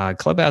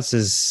 Clubhouse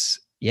is,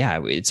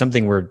 it's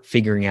something we're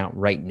figuring out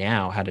right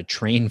now how to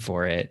train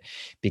for it,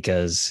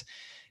 because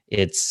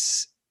it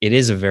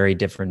is a very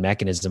different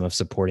mechanism of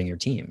supporting your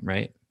team,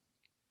 right?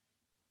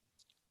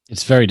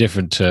 It's very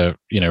different to,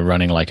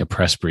 running like a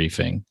press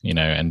briefing,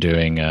 and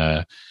doing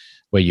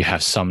where you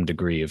have some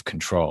degree of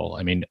control.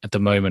 I mean, at the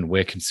moment,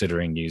 we're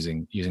considering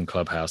using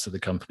Clubhouse at the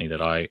company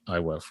that I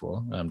work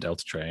for,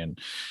 Delta Tray. And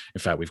in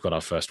fact, we've got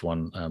our first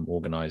one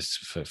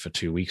organized for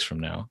 2 weeks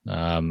from now.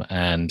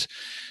 One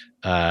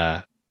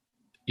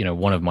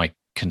of my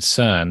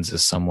concerns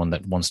as someone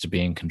that wants to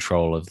be in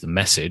control of the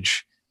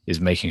message is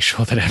making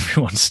sure that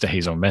everyone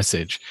stays on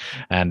message.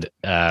 And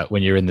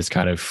when you're in this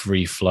kind of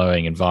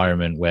free-flowing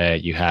environment where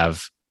you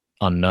have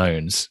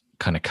unknowns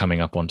kind of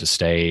coming up onto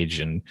stage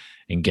and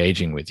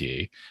engaging with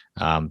you,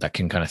 that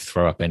can kind of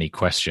throw up any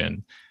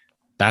question.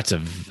 That's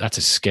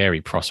a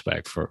scary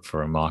prospect for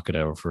a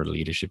marketer or for a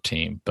leadership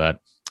team. But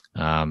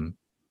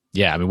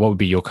yeah, I mean, what would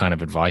be your kind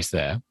of advice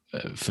there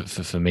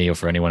for me or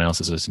for anyone else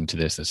that's listening to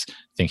this that's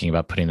thinking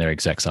about putting their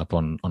execs up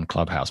on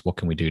Clubhouse? What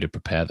can we do to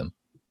prepare them?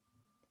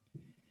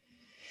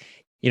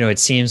 It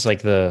seems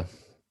like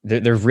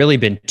there've really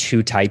been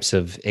two types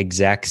of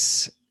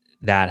execs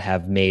that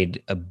have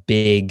made a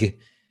big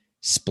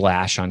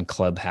splash on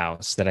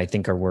Clubhouse that I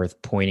think are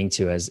worth pointing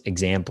to as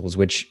examples,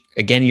 which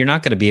again, you're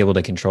not going to be able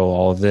to control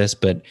all of this,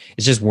 but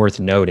it's just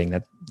worth noting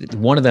that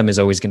one of them is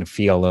always going to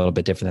feel a little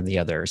bit different than the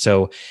other.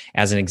 So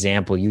as an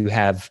example, you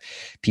have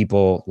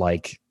people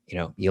like,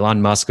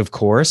 Elon Musk, of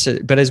course,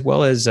 but as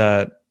well as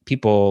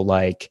people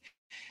like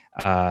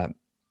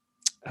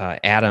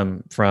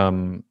Adam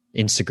from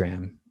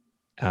Instagram,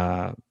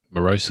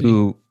 Morosi.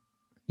 who,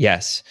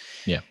 yes,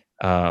 yeah,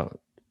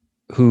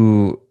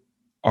 who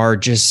are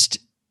just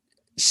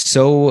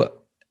so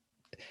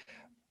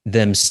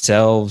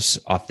themselves,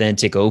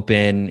 authentic,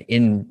 open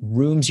in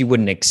rooms you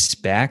wouldn't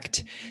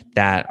expect,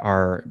 that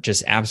are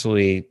just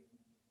absolutely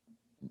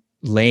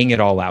laying it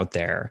all out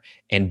there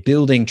and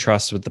building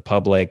trust with the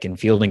public and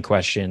fielding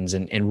questions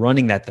and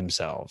running that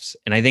themselves.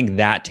 And I think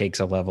that takes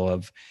a level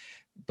of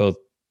both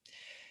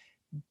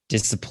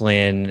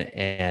discipline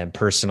and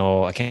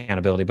personal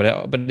accountability,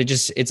 but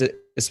it's a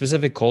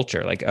specific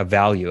culture, like a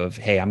value of,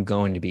 hey, I'm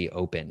going to be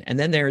open. And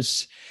then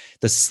there's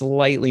the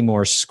slightly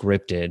more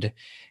scripted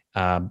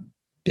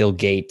Bill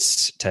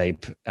Gates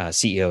type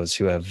CEOs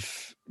who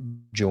have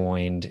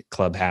joined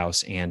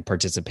Clubhouse and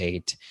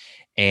participate.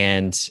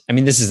 And I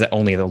mean, this is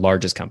only the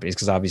largest companies,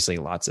 because obviously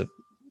lots of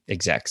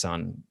execs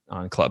on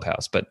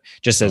Clubhouse, but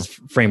just as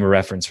frame of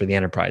reference for the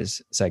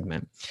enterprise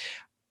segment,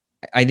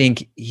 I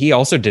think he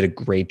also did a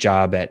great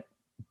job at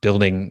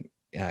building,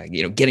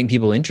 getting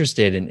people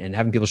interested and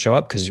having people show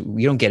up, because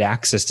we don't get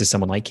access to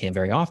someone like him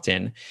very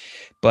often.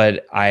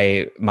 But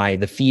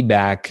the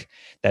feedback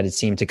that it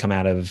seemed to come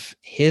out of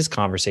his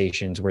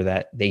conversations were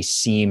that they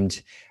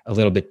seemed a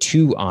little bit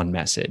too on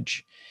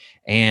message.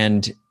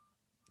 And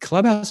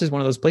Clubhouse is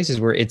one of those places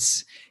where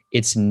it's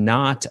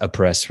not a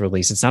press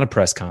release. It's not a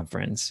press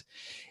conference.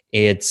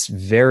 It's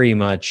very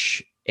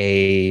much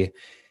a,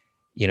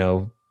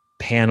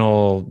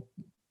 panel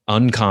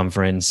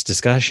unconference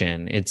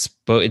discussion. It's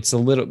a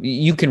little,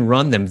 you can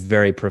run them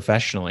very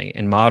professionally,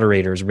 and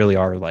moderators really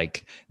are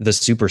like the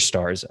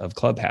superstars of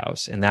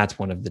Clubhouse. And that's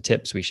one of the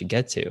tips we should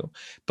get to.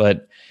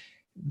 But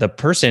the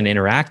person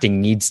interacting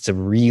needs to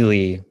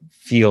really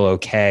feel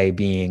okay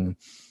being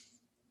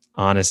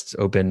honest,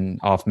 open,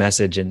 off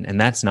message. And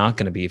that's not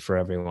going to be for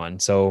everyone.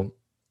 So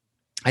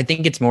I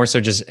think it's more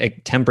so just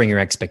tempering your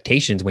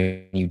expectations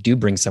when you do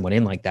bring someone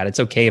in like that.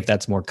 It's okay if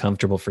that's more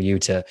comfortable for you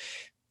to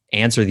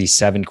answer these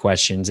 7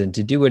 questions and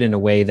to do it in a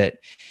way that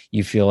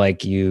you feel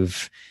like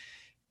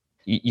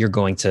you're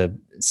going to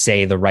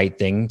say the right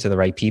thing to the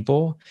right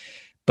people.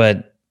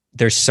 But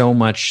there's so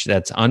much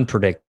that's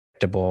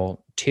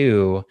unpredictable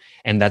too.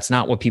 And that's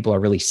not what people are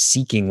really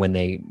seeking when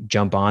they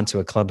jump onto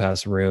a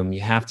Clubhouse room.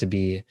 You have to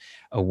be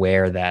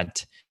aware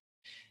that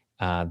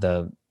I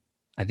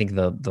think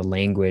the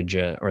language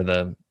or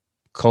the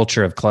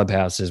culture of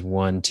Clubhouse is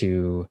one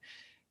to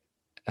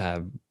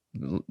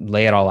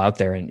lay it all out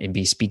there and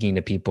be speaking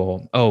to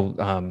people.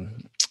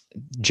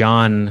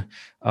 John,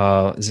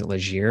 is it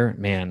Legier?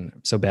 Man,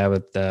 I'm so bad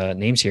with the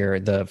names here.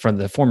 From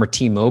the former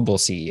T-Mobile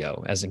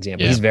CEO, as an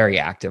example. Yeah. He's very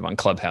active on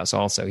Clubhouse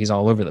also. He's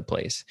all over the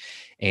place.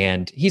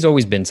 And he's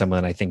always been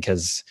someone I think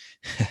has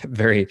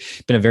been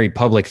a very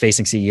public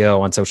facing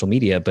CEO on social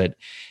media, but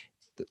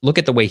look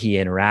at the way he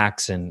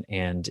interacts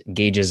and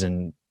engages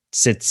and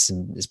sits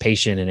and is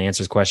patient and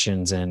answers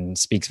questions and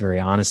speaks very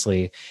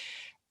honestly.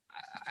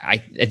 I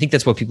think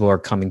that's what people are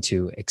coming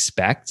to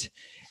expect.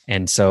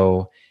 And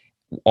so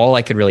all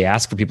I could really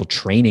ask for people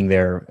training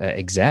their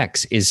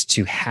execs is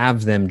to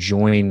have them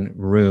join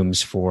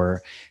rooms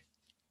for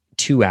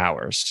 2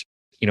 hours,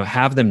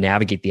 have them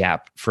navigate the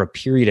app for a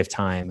period of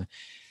time,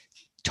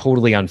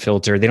 totally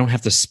unfiltered. They don't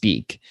have to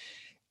speak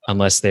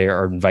unless they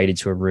are invited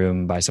to a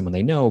room by someone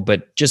they know,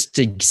 but just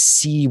to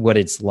see what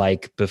it's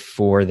like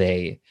before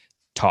they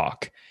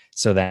talk,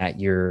 so that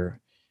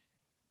you're,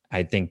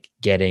 I think,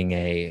 getting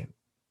a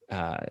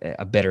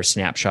better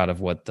snapshot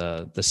of what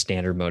the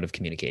standard mode of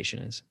communication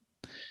is.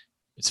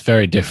 It's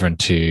very different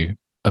to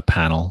a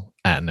panel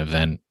at an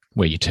event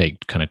where you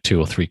take kind of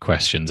 2 or 3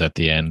 questions at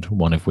the end,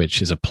 one of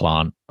which is a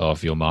plant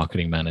of your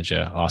marketing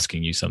manager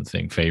asking you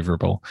something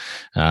favorable.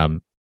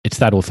 It's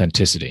that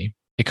authenticity.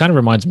 It kind of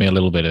reminds me a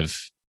little bit of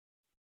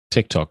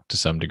TikTok to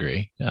some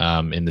degree,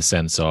 in the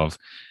sense of,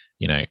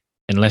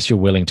 unless you're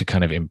willing to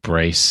kind of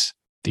embrace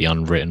the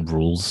unwritten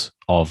rules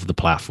of the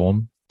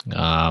platform,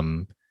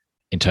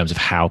 in terms of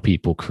how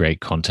people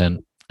create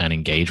content and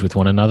engage with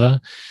one another,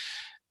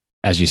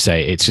 as you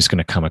say, it's just going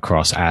to come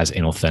across as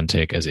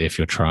inauthentic, as if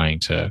you're trying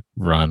to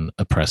run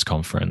a press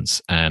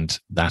conference. And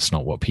that's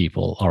not what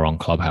people are on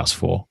Clubhouse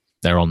for.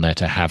 They're on there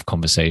to have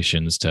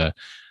conversations, to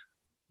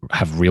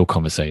have real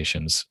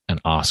conversations and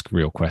ask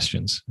real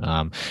questions.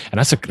 And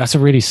that's a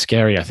really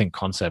scary, I think,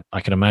 concept. I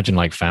can imagine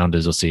like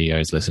founders or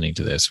CEOs listening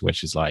to this,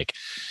 which is like,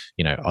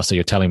 also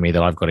you're telling me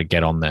that I've got to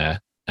get on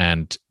there,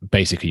 and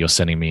basically you're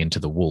sending me into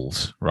the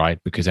wolves, right?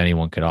 Because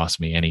anyone could ask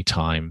me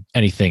anytime,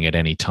 anything at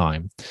any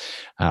time.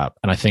 And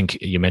I think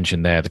you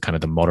mentioned there the kind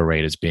of the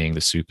moderators being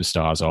the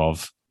superstars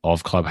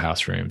of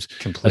Clubhouse rooms.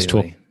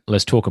 Completely.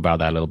 Let's talk about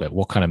that a little bit.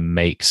 What kind of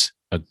makes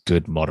a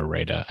good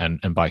moderator, and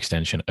by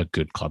extension, a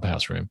good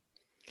Clubhouse room?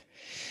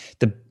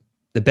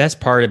 The best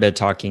part about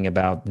talking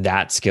about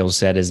that skill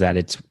set is that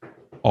it's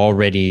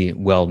already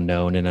well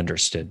known and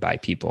understood by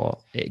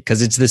people,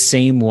 because it's the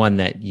same one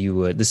that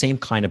the same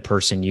kind of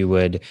person you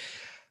would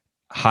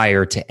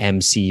hire to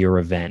MC your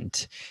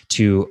event,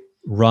 to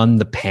run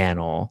the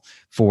panel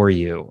for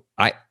you.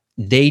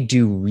 They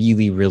do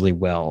really, really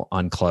well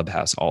on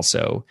Clubhouse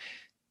also.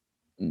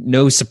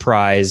 No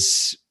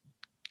surprise,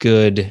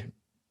 good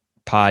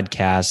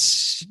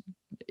podcasts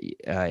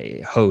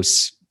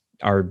hosts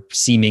are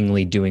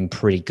seemingly doing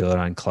pretty good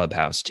on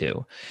Clubhouse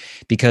too,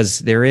 because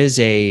there is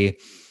a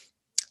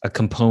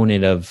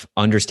component of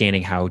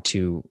understanding how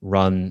to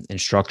run and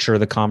structure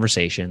the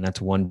conversation. That's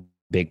one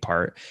big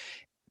part.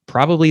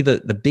 Probably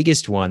the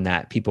biggest one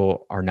that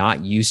people are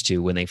not used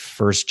to when they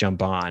first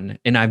jump on,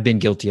 and I've been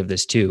guilty of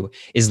this too,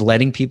 is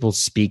letting people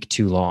speak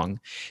too long.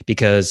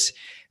 Because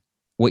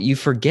what you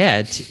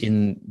forget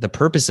in the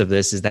purpose of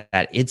this is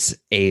that it's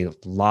a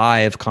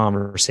live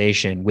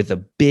conversation with a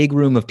big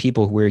room of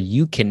people where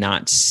you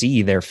cannot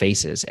see their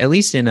faces, at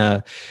least in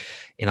a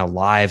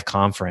live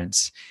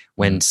conference.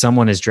 When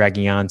someone is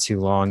dragging on too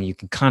long, you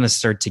can kind of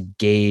start to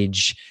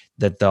gauge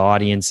that the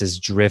audience is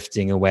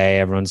drifting away.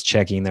 Everyone's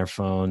checking their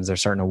phones. They're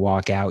starting to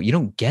walk out. You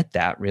don't get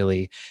that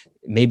really.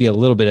 Maybe a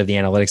little bit of the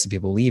analytics of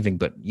people leaving,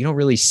 but you don't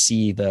really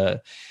see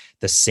the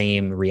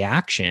same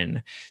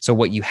reaction. So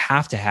what you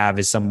have to have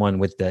is someone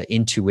with the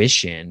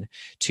intuition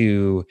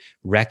to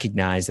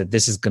recognize that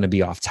this is going to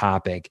be off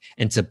topic,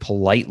 and to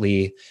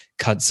politely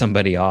cut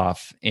somebody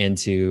off, and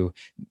to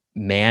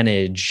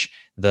manage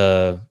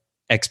the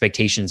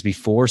expectations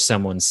before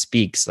someone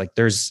speaks. Like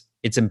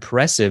it's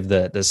impressive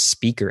the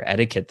speaker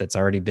etiquette that's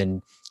already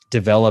been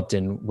developed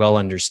and well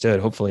understood.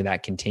 Hopefully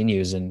that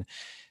continues, and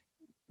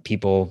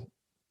people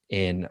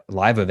in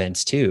live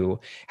events too,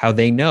 how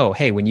they know,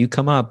 hey, when you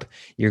come up,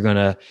 you're going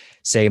to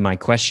say, my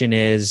question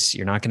is,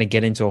 you're not going to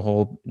get into a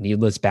whole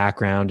needless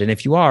background. And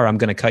if you are, I'm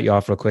going to cut you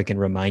off real quick and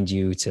remind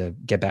you to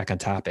get back on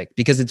topic,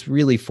 because it's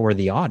really for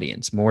the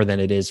audience more than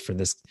it is for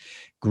this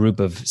group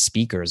of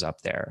speakers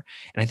up there.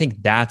 And I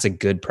think that's a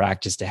good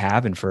practice to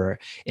have. And for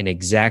an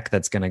exec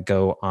that's going to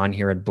go on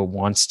here but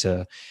wants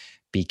to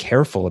be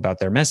careful about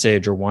their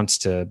message, or wants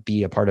to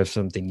be a part of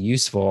something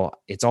useful,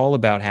 it's all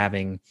about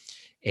having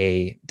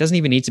doesn't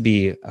even need to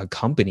be a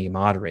company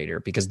moderator,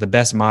 because the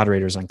best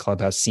moderators on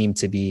Clubhouse seem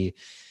to be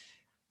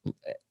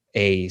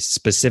a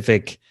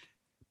specific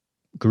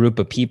group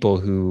of people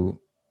who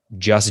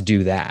just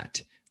do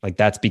that. Like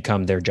that's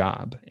become their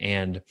job,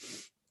 and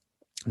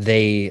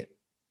they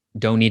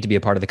don't need to be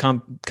a part of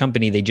the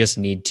company. They just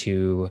need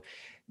to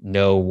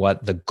know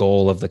what the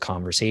goal of the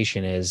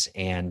conversation is,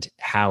 and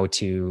how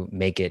to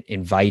make it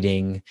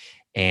inviting,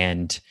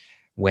 and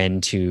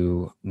when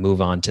to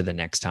move on to the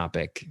next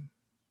topic.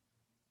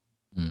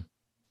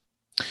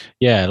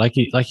 Yeah, like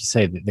you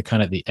say, the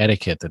kind of the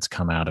etiquette that's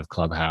come out of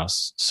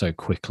Clubhouse so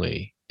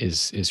quickly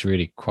is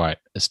really quite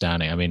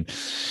astounding. I mean,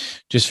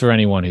 just for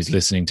anyone who's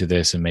listening to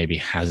this and maybe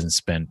hasn't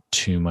spent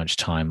too much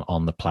time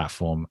on the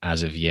platform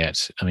as of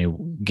yet, I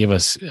mean, give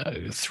us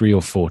 3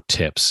 or 4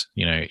 tips.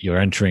 You're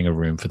entering a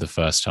room for the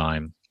first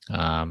time.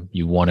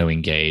 You want to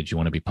engage. You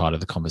want to be part of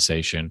the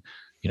conversation.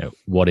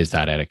 What is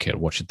that etiquette?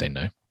 What should they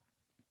know?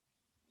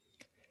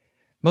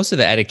 Most of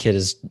the etiquette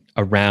is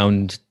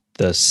around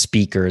the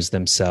speakers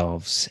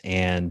themselves,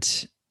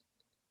 and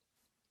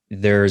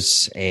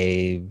there's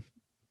a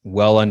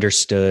well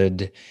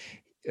understood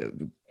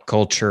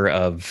culture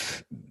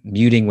of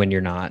muting when you're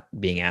not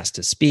being asked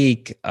to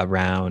speak,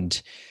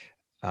 around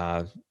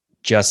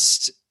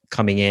just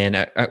coming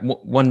in.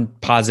 One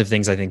positive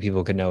things I think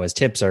people could know as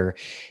tips are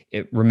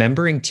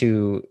remembering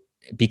to,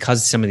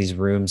 because some of these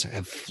rooms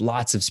have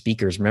lots of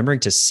speakers, remembering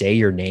to say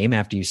your name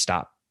after you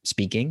stop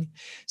speaking.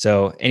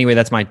 So anyway,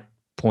 that's my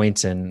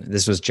points. And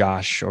this was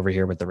Josh over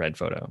here with the red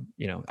photo.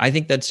 I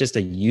think that's just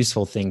a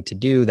useful thing to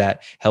do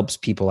that helps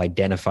people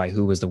identify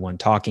who was the one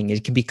talking.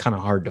 It can be kind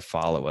of hard to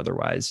follow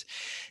otherwise.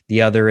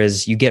 The other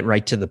is you get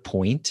right to the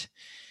point.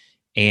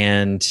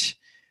 And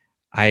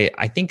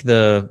I think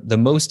the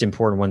most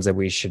important ones that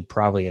we should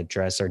probably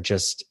address are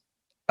just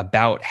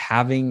about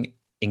having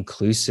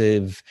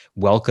inclusive,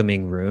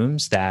 welcoming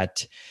rooms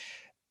that,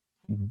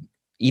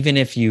 even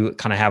if you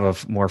kind of have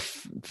a more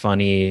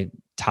funny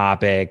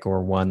topic,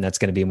 or one that's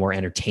going to be more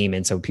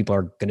entertainment, so people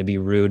are going to be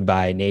rude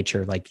by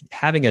nature, like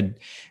having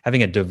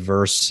a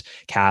diverse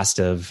cast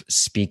of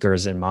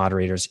speakers and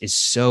moderators is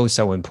so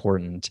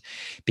important,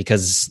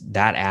 because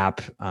that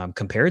app,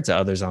 compared to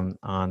others on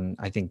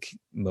I think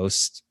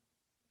most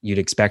you'd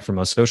expect from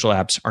most social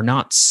apps, are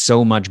not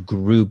so much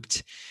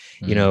grouped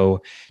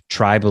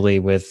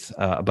tribally with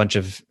a bunch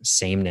of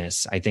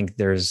sameness. I think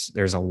there's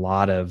a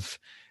lot of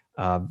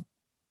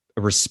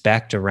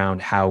respect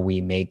around how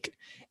we make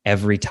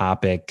every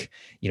topic,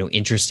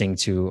 interesting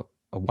to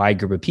a wide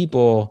group of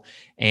people,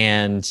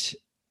 and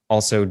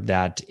also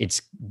that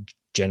it's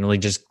generally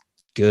just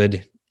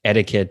good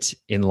etiquette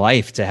in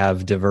life to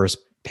have diverse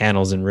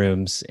panels and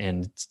rooms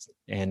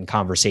and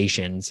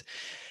conversations.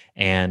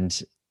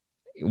 And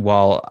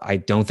while I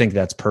don't think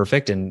that's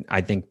perfect, and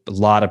I think a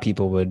lot of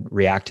people would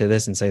react to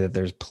this and say that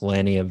there's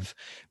plenty of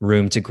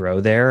room to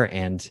grow there,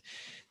 and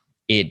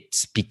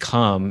it's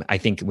become, I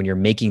think, when you're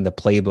making the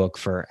playbook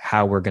for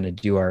how we're going to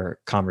do our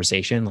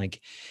conversation,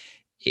 like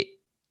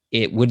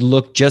it would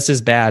look just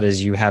as bad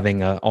as you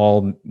having an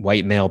all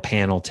white male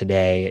panel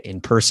today in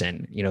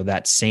person.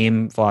 That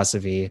same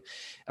philosophy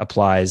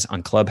applies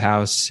on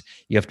Clubhouse.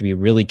 You have to be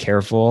really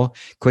careful.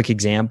 Quick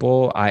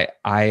example,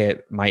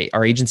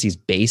 our agency is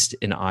based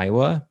in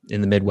Iowa,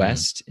 in the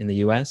Midwest, in the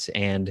US.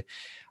 And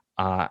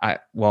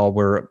while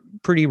we're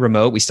pretty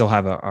remote, we still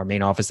have our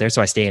main office there.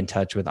 So I stay in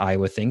touch with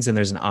Iowa things. And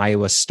there's an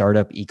Iowa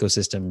startup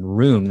ecosystem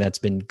room that's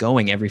been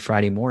going every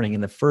Friday morning.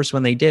 And the first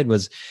one they did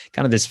was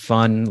kind of this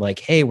fun, like,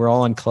 hey, we're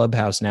all on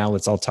Clubhouse now.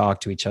 Let's all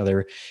talk to each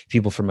other,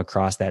 people from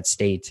across that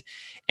state.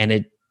 And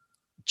it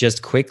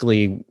just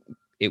quickly,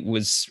 it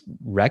was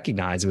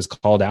recognized, it was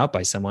called out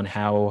by someone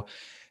how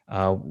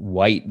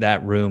white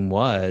that room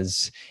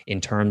was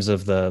in terms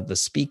of the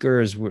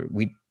speakers.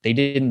 They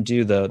didn't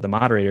do the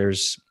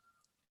moderators,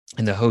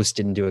 and the host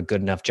didn't do a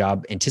good enough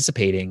job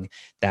anticipating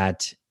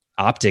that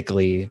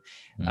optically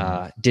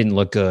didn't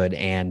look good.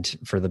 And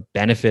for the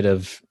benefit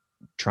of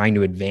trying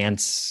to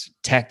advance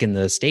tech in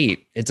the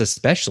state, it's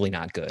especially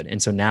not good.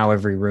 And so now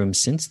every room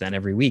since then,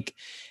 every week,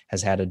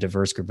 has had a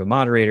diverse group of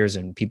moderators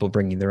and people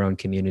bringing their own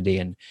community.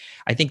 And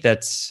I think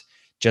that's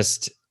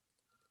just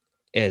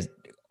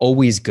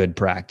always good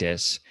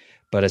practice,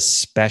 but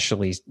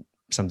especially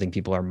something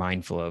people are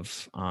mindful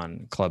of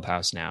on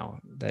Clubhouse now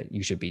that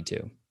you should be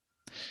too.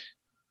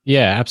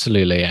 Yeah,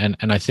 absolutely. And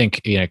I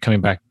think,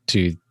 coming back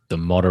to the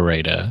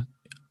moderator,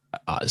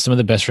 some of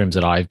the best rooms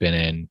that I've been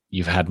in,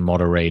 you've had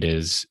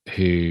moderators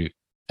who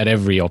at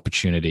every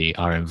opportunity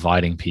are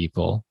inviting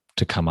people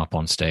to come up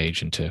on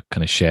stage and to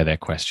kind of share their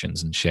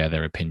questions and share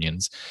their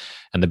opinions.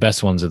 And the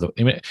best ones are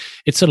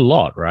it's a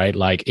lot, right?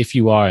 Like if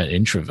you are an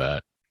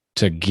introvert,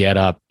 to get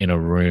up in a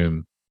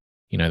room,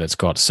 that's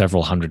got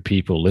several hundred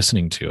people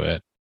listening to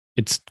it,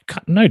 it's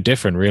no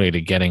different really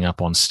to getting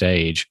up on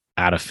stage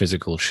at a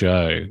physical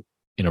show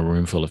in a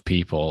room full of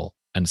people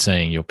and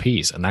saying your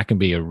piece. And that can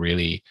be a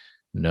really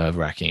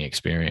nerve-wracking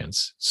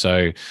experience.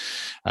 So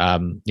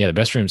some of the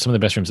best rooms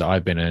that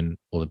I've been in,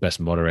 or the best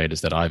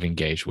moderators that I've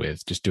engaged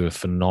with, just do a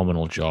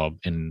phenomenal job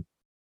in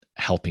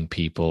helping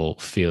people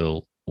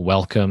feel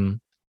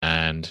welcome,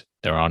 and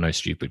there are no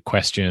stupid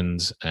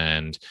questions,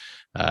 and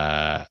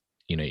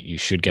you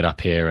should get up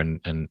here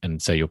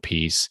and say your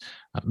piece,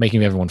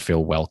 making everyone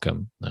feel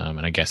welcome.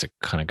 And I guess it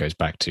kind of goes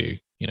back to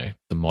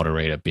the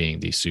moderator being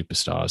these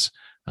superstars,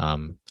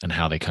 and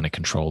how they kind of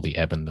control the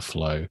ebb and the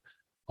flow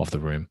of the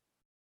room.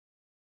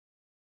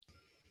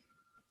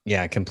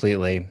 Yeah,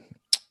 completely.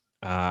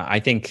 I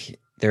think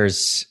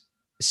there's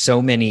so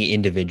many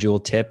individual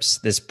tips.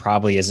 This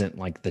probably isn't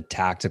like the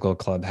tactical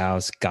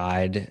Clubhouse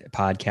guide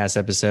podcast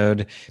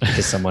episode,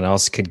 because someone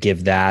else could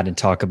give that and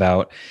talk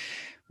about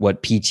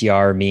what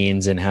PTR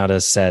means and how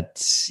to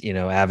set,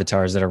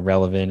 avatars that are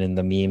relevant, and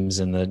the memes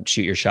and the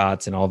shoot your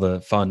shots and all the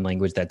fun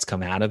language that's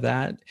come out of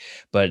that.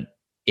 But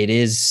it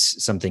is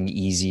something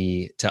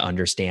easy to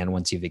understand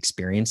once you've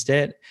experienced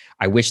it.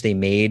 I wish they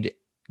made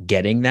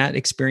getting that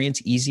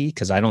experience easy,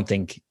 because I don't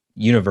think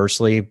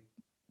universally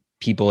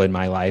people in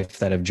my life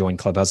that have joined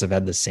Clubhouse have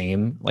had the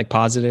same like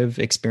positive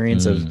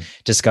experience of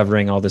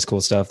discovering all this cool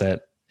stuff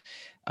that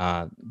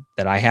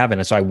I have.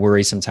 And so I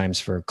worry sometimes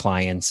for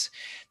clients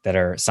that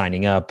are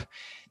signing up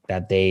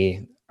that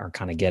they are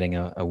kind of getting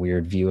a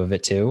weird view of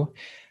it too.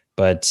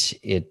 But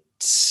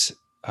it's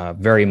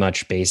very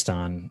much based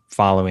on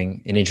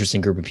following an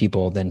interesting group of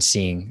people, then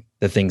seeing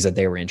the things that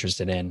they were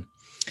interested in.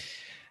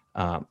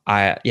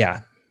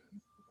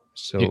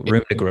 So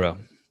room to grow.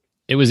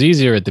 It was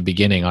easier at the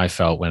beginning, I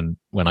felt,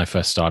 when I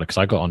first started, because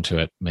I got onto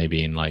it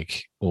maybe in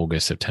like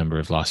August, September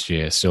of last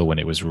year, still when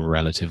it was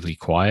relatively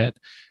quiet.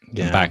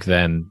 Yeah. And back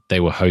then they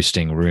were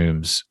hosting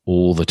rooms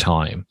all the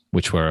time,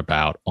 which were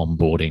about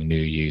onboarding new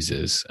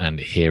users, and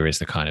here is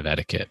the kind of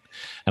etiquette.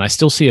 And I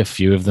still see a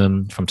few of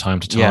them from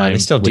time to time. Yeah, they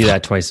still do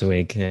that twice a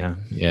week. Yeah.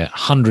 Yeah.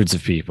 Hundreds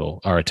of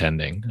people are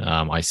attending,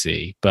 I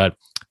see. But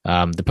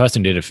the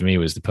person who did it for me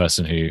was the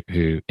person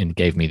who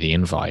gave me the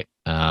invite.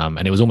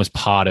 And it was almost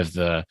part of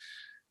the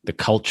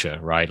culture,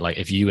 right? Like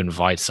if you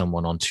invite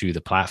someone onto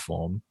the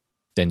platform,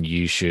 then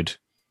you should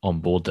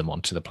onboard them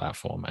onto the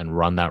platform and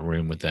run that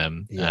room with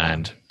them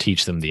and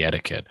teach them the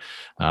etiquette,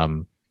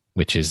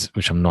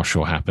 which I'm not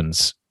sure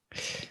happens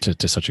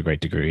to such a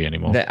great degree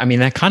anymore.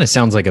 That kind of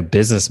sounds like a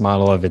business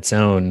model of its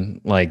own,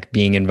 like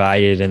being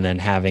invited and then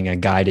having a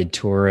guided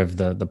tour of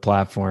the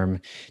platform.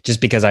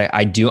 Just because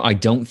I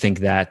don't think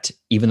that,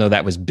 even though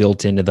that was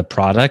built into the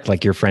product,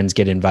 like your friends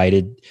get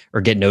invited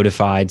or get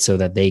notified so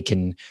that they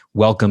can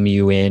welcome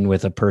you in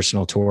with a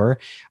personal tour.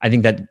 I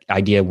think that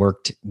idea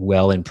worked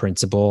well in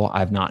principle.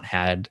 I've not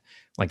had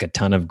like a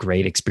ton of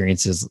great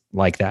experiences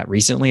like that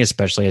recently,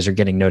 especially as you're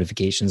getting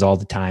notifications all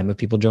the time of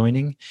people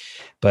joining.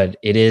 But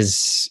it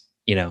is,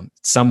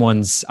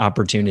 someone's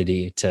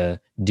opportunity to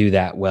do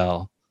that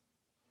well.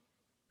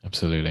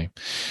 Absolutely.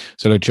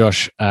 So look,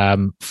 Josh,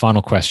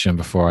 final question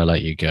before I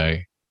let you go.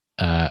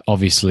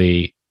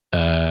 Obviously,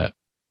 it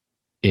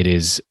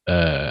is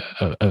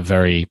a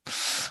very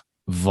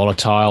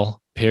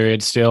volatile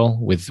period still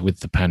with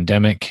the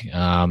pandemic,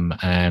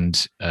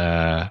 and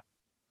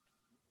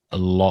a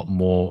lot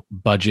more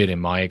budget, in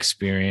my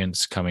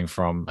experience, coming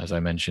from, as I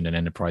mentioned, an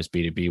enterprise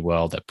B2B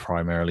world that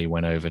primarily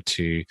went over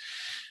to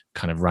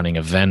kind of running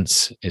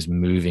events, is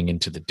moving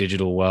into the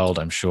digital world.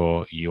 I'm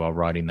sure you are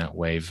riding that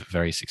wave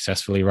very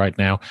successfully right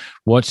now.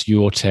 What's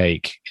your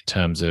take in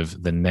terms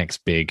of the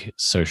next big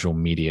social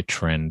media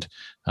trend?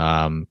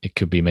 It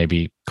could be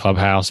maybe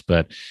Clubhouse,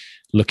 but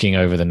looking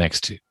over the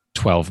next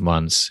 12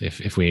 months,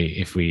 if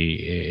we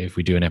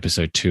do an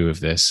episode 2 of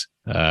this,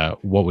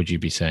 what would you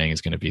be saying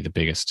is going to be the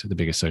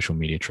biggest social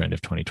media trend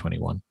of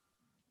 2021?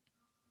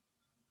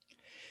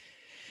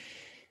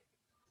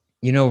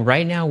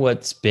 Right now,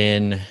 what's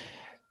been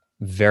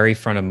very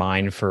front of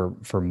mind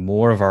for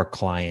more of our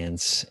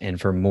clients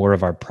and for more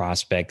of our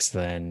prospects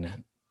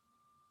than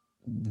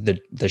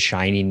the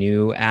shiny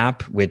new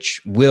app,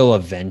 which will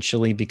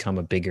eventually become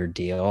a bigger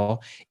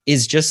deal,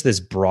 is just this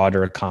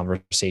broader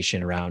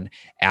conversation around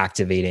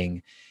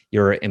activating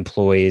your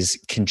employees,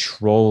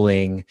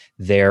 controlling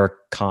their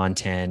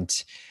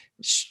content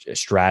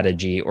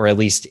strategy, or at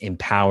least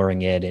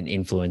empowering it and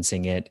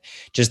influencing it.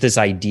 Just this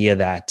idea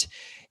that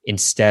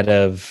instead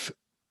of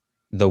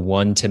the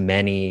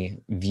one-to-many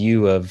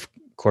view of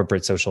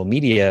corporate social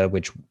media,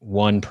 which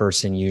one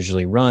person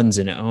usually runs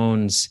and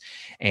owns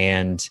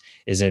and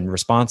is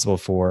responsible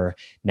for,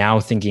 now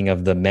thinking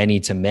of the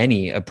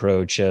many-to-many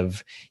approach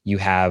of you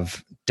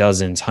have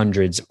dozens,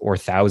 hundreds, or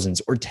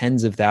thousands, or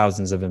tens of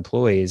thousands of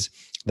employees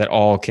that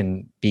all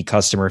can be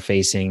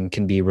customer-facing,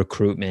 can be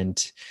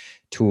recruitment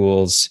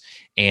tools,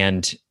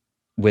 and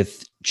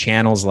with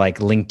channels like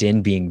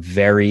LinkedIn being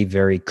very,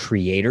 very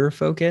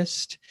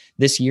creator-focused,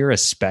 this year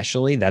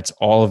especially, that's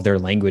all of their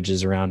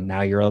languages around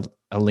now you're a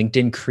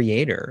LinkedIn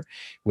creator,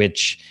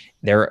 which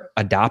they're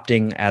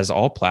adopting, as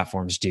all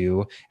platforms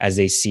do, as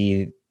they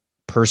see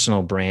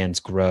personal brands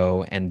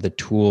grow and the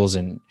tools,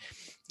 and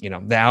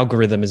the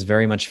algorithm is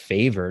very much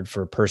favored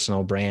for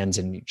personal brands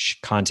and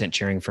content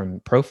sharing from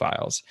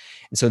profiles.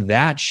 And so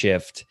that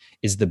shift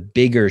is the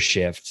bigger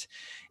shift.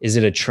 Is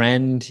it a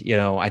trend?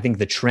 I think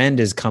the trend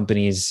is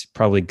companies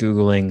probably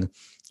Googling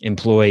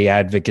employee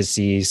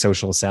advocacy,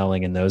 social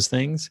selling, and those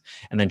things,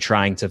 and then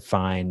trying to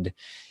find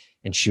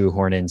and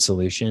shoehorn in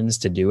solutions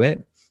to do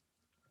it.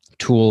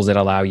 Tools that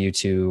allow you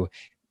to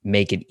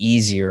make it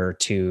easier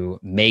to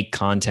make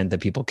content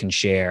that people can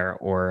share,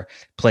 or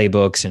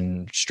playbooks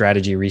and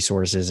strategy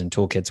resources and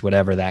toolkits,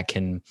 whatever that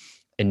can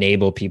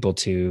enable people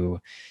to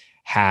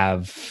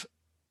have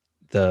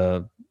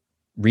the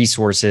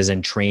resources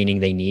and training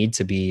they need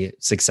to be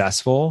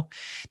successful.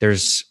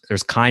 There's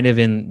kind of,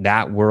 in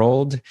that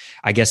world,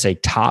 I guess, a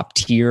top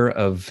tier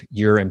of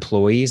your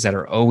employees that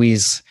are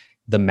always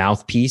the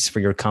mouthpiece for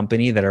your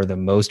company, that are the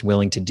most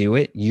willing to do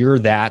it. You're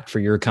that for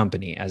your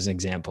company, as an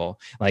example.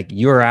 Like,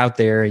 you're out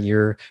there,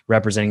 you're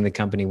representing the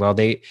company. Well,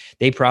 they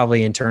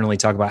probably internally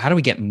talk about, how do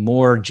we get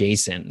more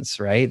Jasons,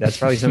 right? That's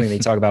probably something they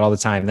talk about all the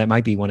time. That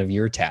might be one of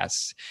your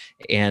tasks.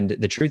 And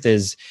the truth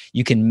is,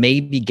 you can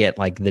maybe get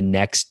like the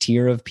next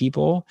tier of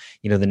people,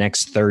 the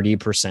next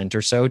 30%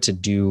 or so, to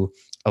do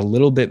a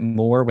little bit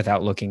more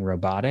without looking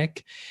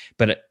robotic.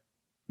 But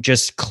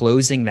just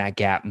closing that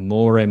gap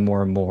more and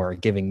more and more,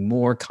 giving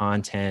more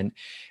content,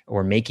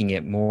 or making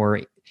it more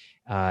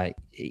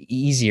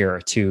easier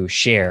to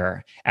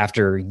share.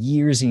 After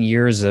years and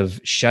years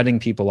of shutting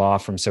people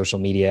off from social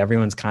media,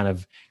 everyone's kind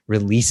of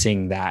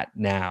releasing that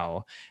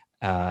now,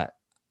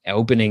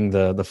 opening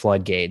the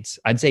floodgates.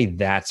 I'd say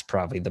that's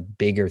probably the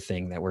bigger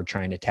thing that we're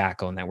trying to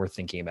tackle and that we're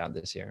thinking about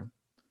this year.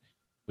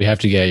 We have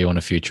to get you on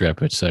a future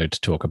episode to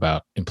talk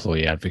about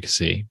employee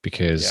advocacy,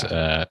 because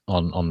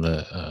on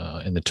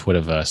the in the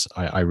Twitterverse,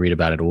 I read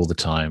about it all the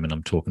time, and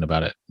I'm talking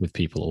about it with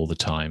people all the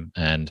time.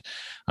 And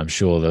I'm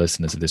sure the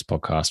listeners of this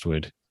podcast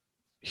would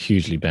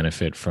hugely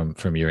benefit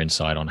from your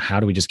insight on how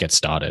do we just get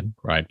started,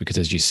 right? Because,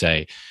 as you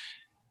say,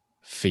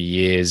 for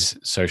years,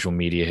 social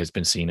media has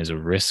been seen as a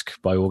risk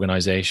by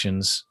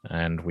organizations,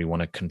 and we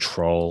want to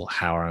control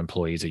how our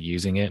employees are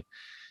using it.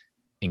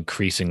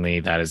 Increasingly,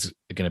 that is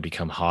going to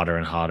become harder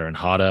and harder and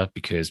harder,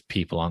 because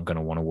people aren't going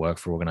to want to work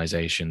for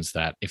organizations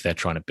that, if they're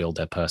trying to build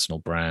their personal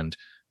brand,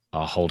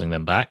 are holding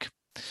them back.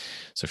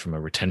 So from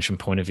a retention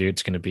point of view,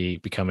 it's going to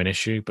become an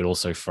issue, but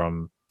also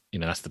from,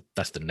 that's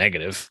the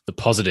negative. The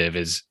positive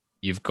is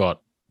you've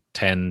got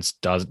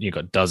you've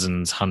got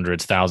dozens,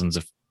 hundreds, thousands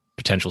of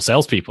potential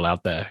salespeople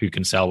out there who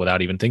can sell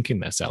without even thinking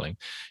they're selling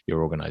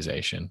your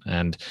organization.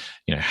 And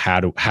how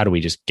do we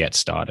just get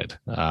started?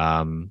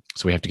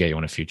 So we have to get you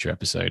on a future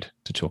episode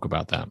to talk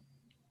about that.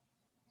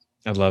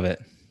 I love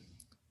it.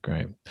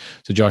 Great.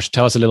 So Josh,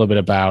 tell us a little bit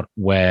about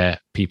where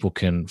people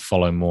can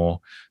follow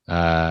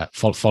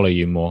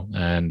you more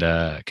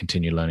and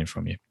continue learning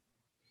from you.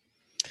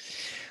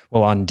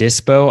 Well, on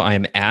Dispo,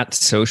 I'm at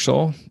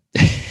social.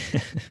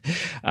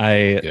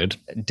 I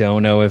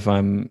don't know if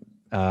I'm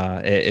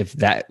if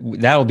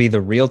that'll be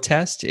the real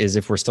test, is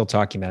if we're still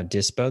talking about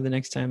Dispo the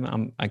next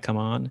time I come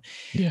on.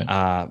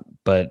 Yeah.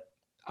 But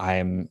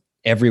I'm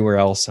everywhere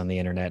else on the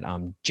internet.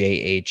 I'm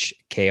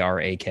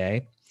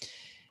JHKRAK,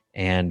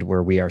 and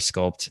we're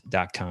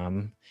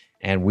wearesculpt.com.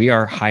 And we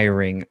are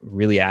hiring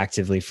really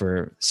actively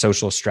for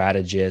social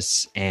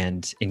strategists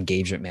and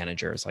engagement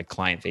managers, like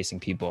client-facing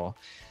people.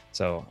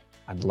 So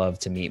I'd love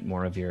to meet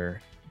more of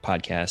your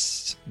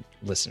podcast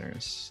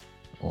listeners.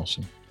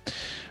 Awesome.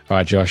 All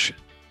right, Josh,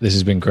 this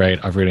has been great.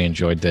 I've really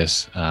enjoyed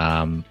this.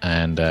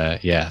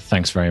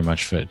 Thanks very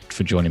much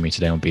for joining me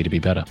today on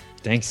B2B Better.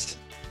 Thanks.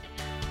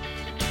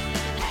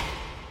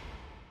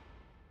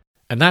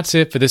 And that's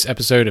it for this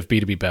episode of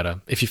B2B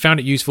Better. If you found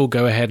it useful,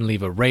 go ahead and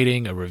leave a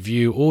rating, a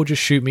review, or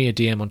just shoot me a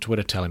DM on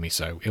Twitter telling me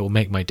so. It will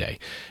make my day.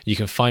 You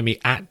can find me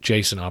at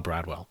Jason R.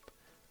 Bradwell.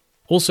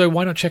 Also,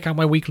 why not check out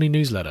my weekly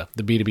newsletter,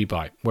 The B2B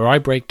Bite, where I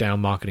break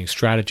down marketing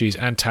strategies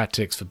and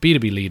tactics for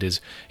B2B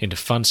leaders into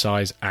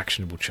fun-size,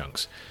 actionable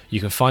chunks. You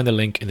can find the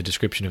link in the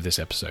description of this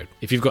episode.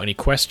 If you've got any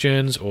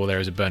questions, or there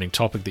is a burning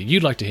topic that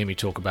you'd like to hear me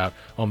talk about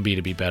on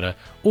B2B Better,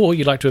 or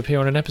you'd like to appear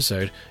on an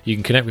episode, you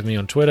can connect with me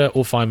on Twitter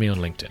or find me on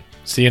LinkedIn.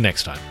 See you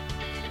next time.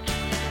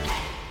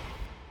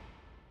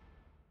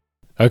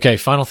 Okay,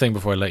 final thing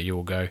before I let you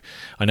all go.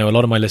 I know a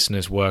lot of my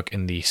listeners work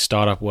in the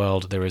startup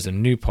world. There is a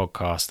new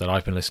podcast that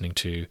I've been listening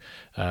to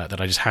that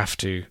I just have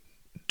to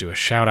do a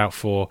shout out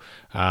for.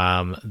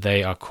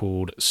 They are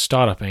called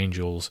Startup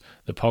Angels.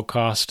 The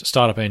podcast,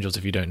 Startup Angels,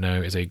 if you don't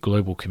know, is a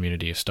global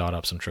community of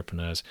startups,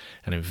 entrepreneurs,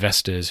 and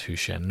investors who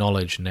share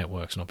knowledge,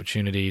 networks, and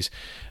opportunities.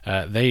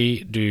 They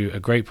do a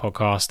great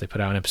podcast. They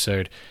put out an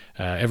episode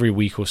every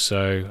week or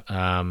so,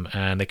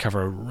 and they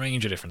cover a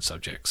range of different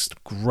subjects: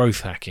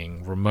 growth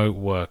hacking, remote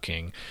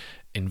working,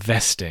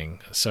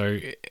 investing. So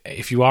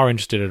if you are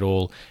interested at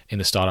all in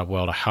the startup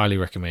world, I highly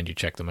recommend you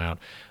check them out.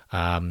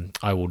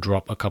 I will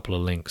drop a couple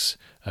of links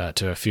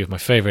to a few of my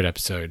favorite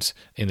episodes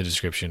in the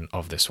description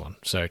of this one.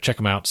 So check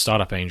them out,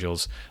 Startup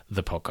Angels,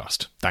 the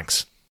podcast.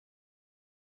 Thanks.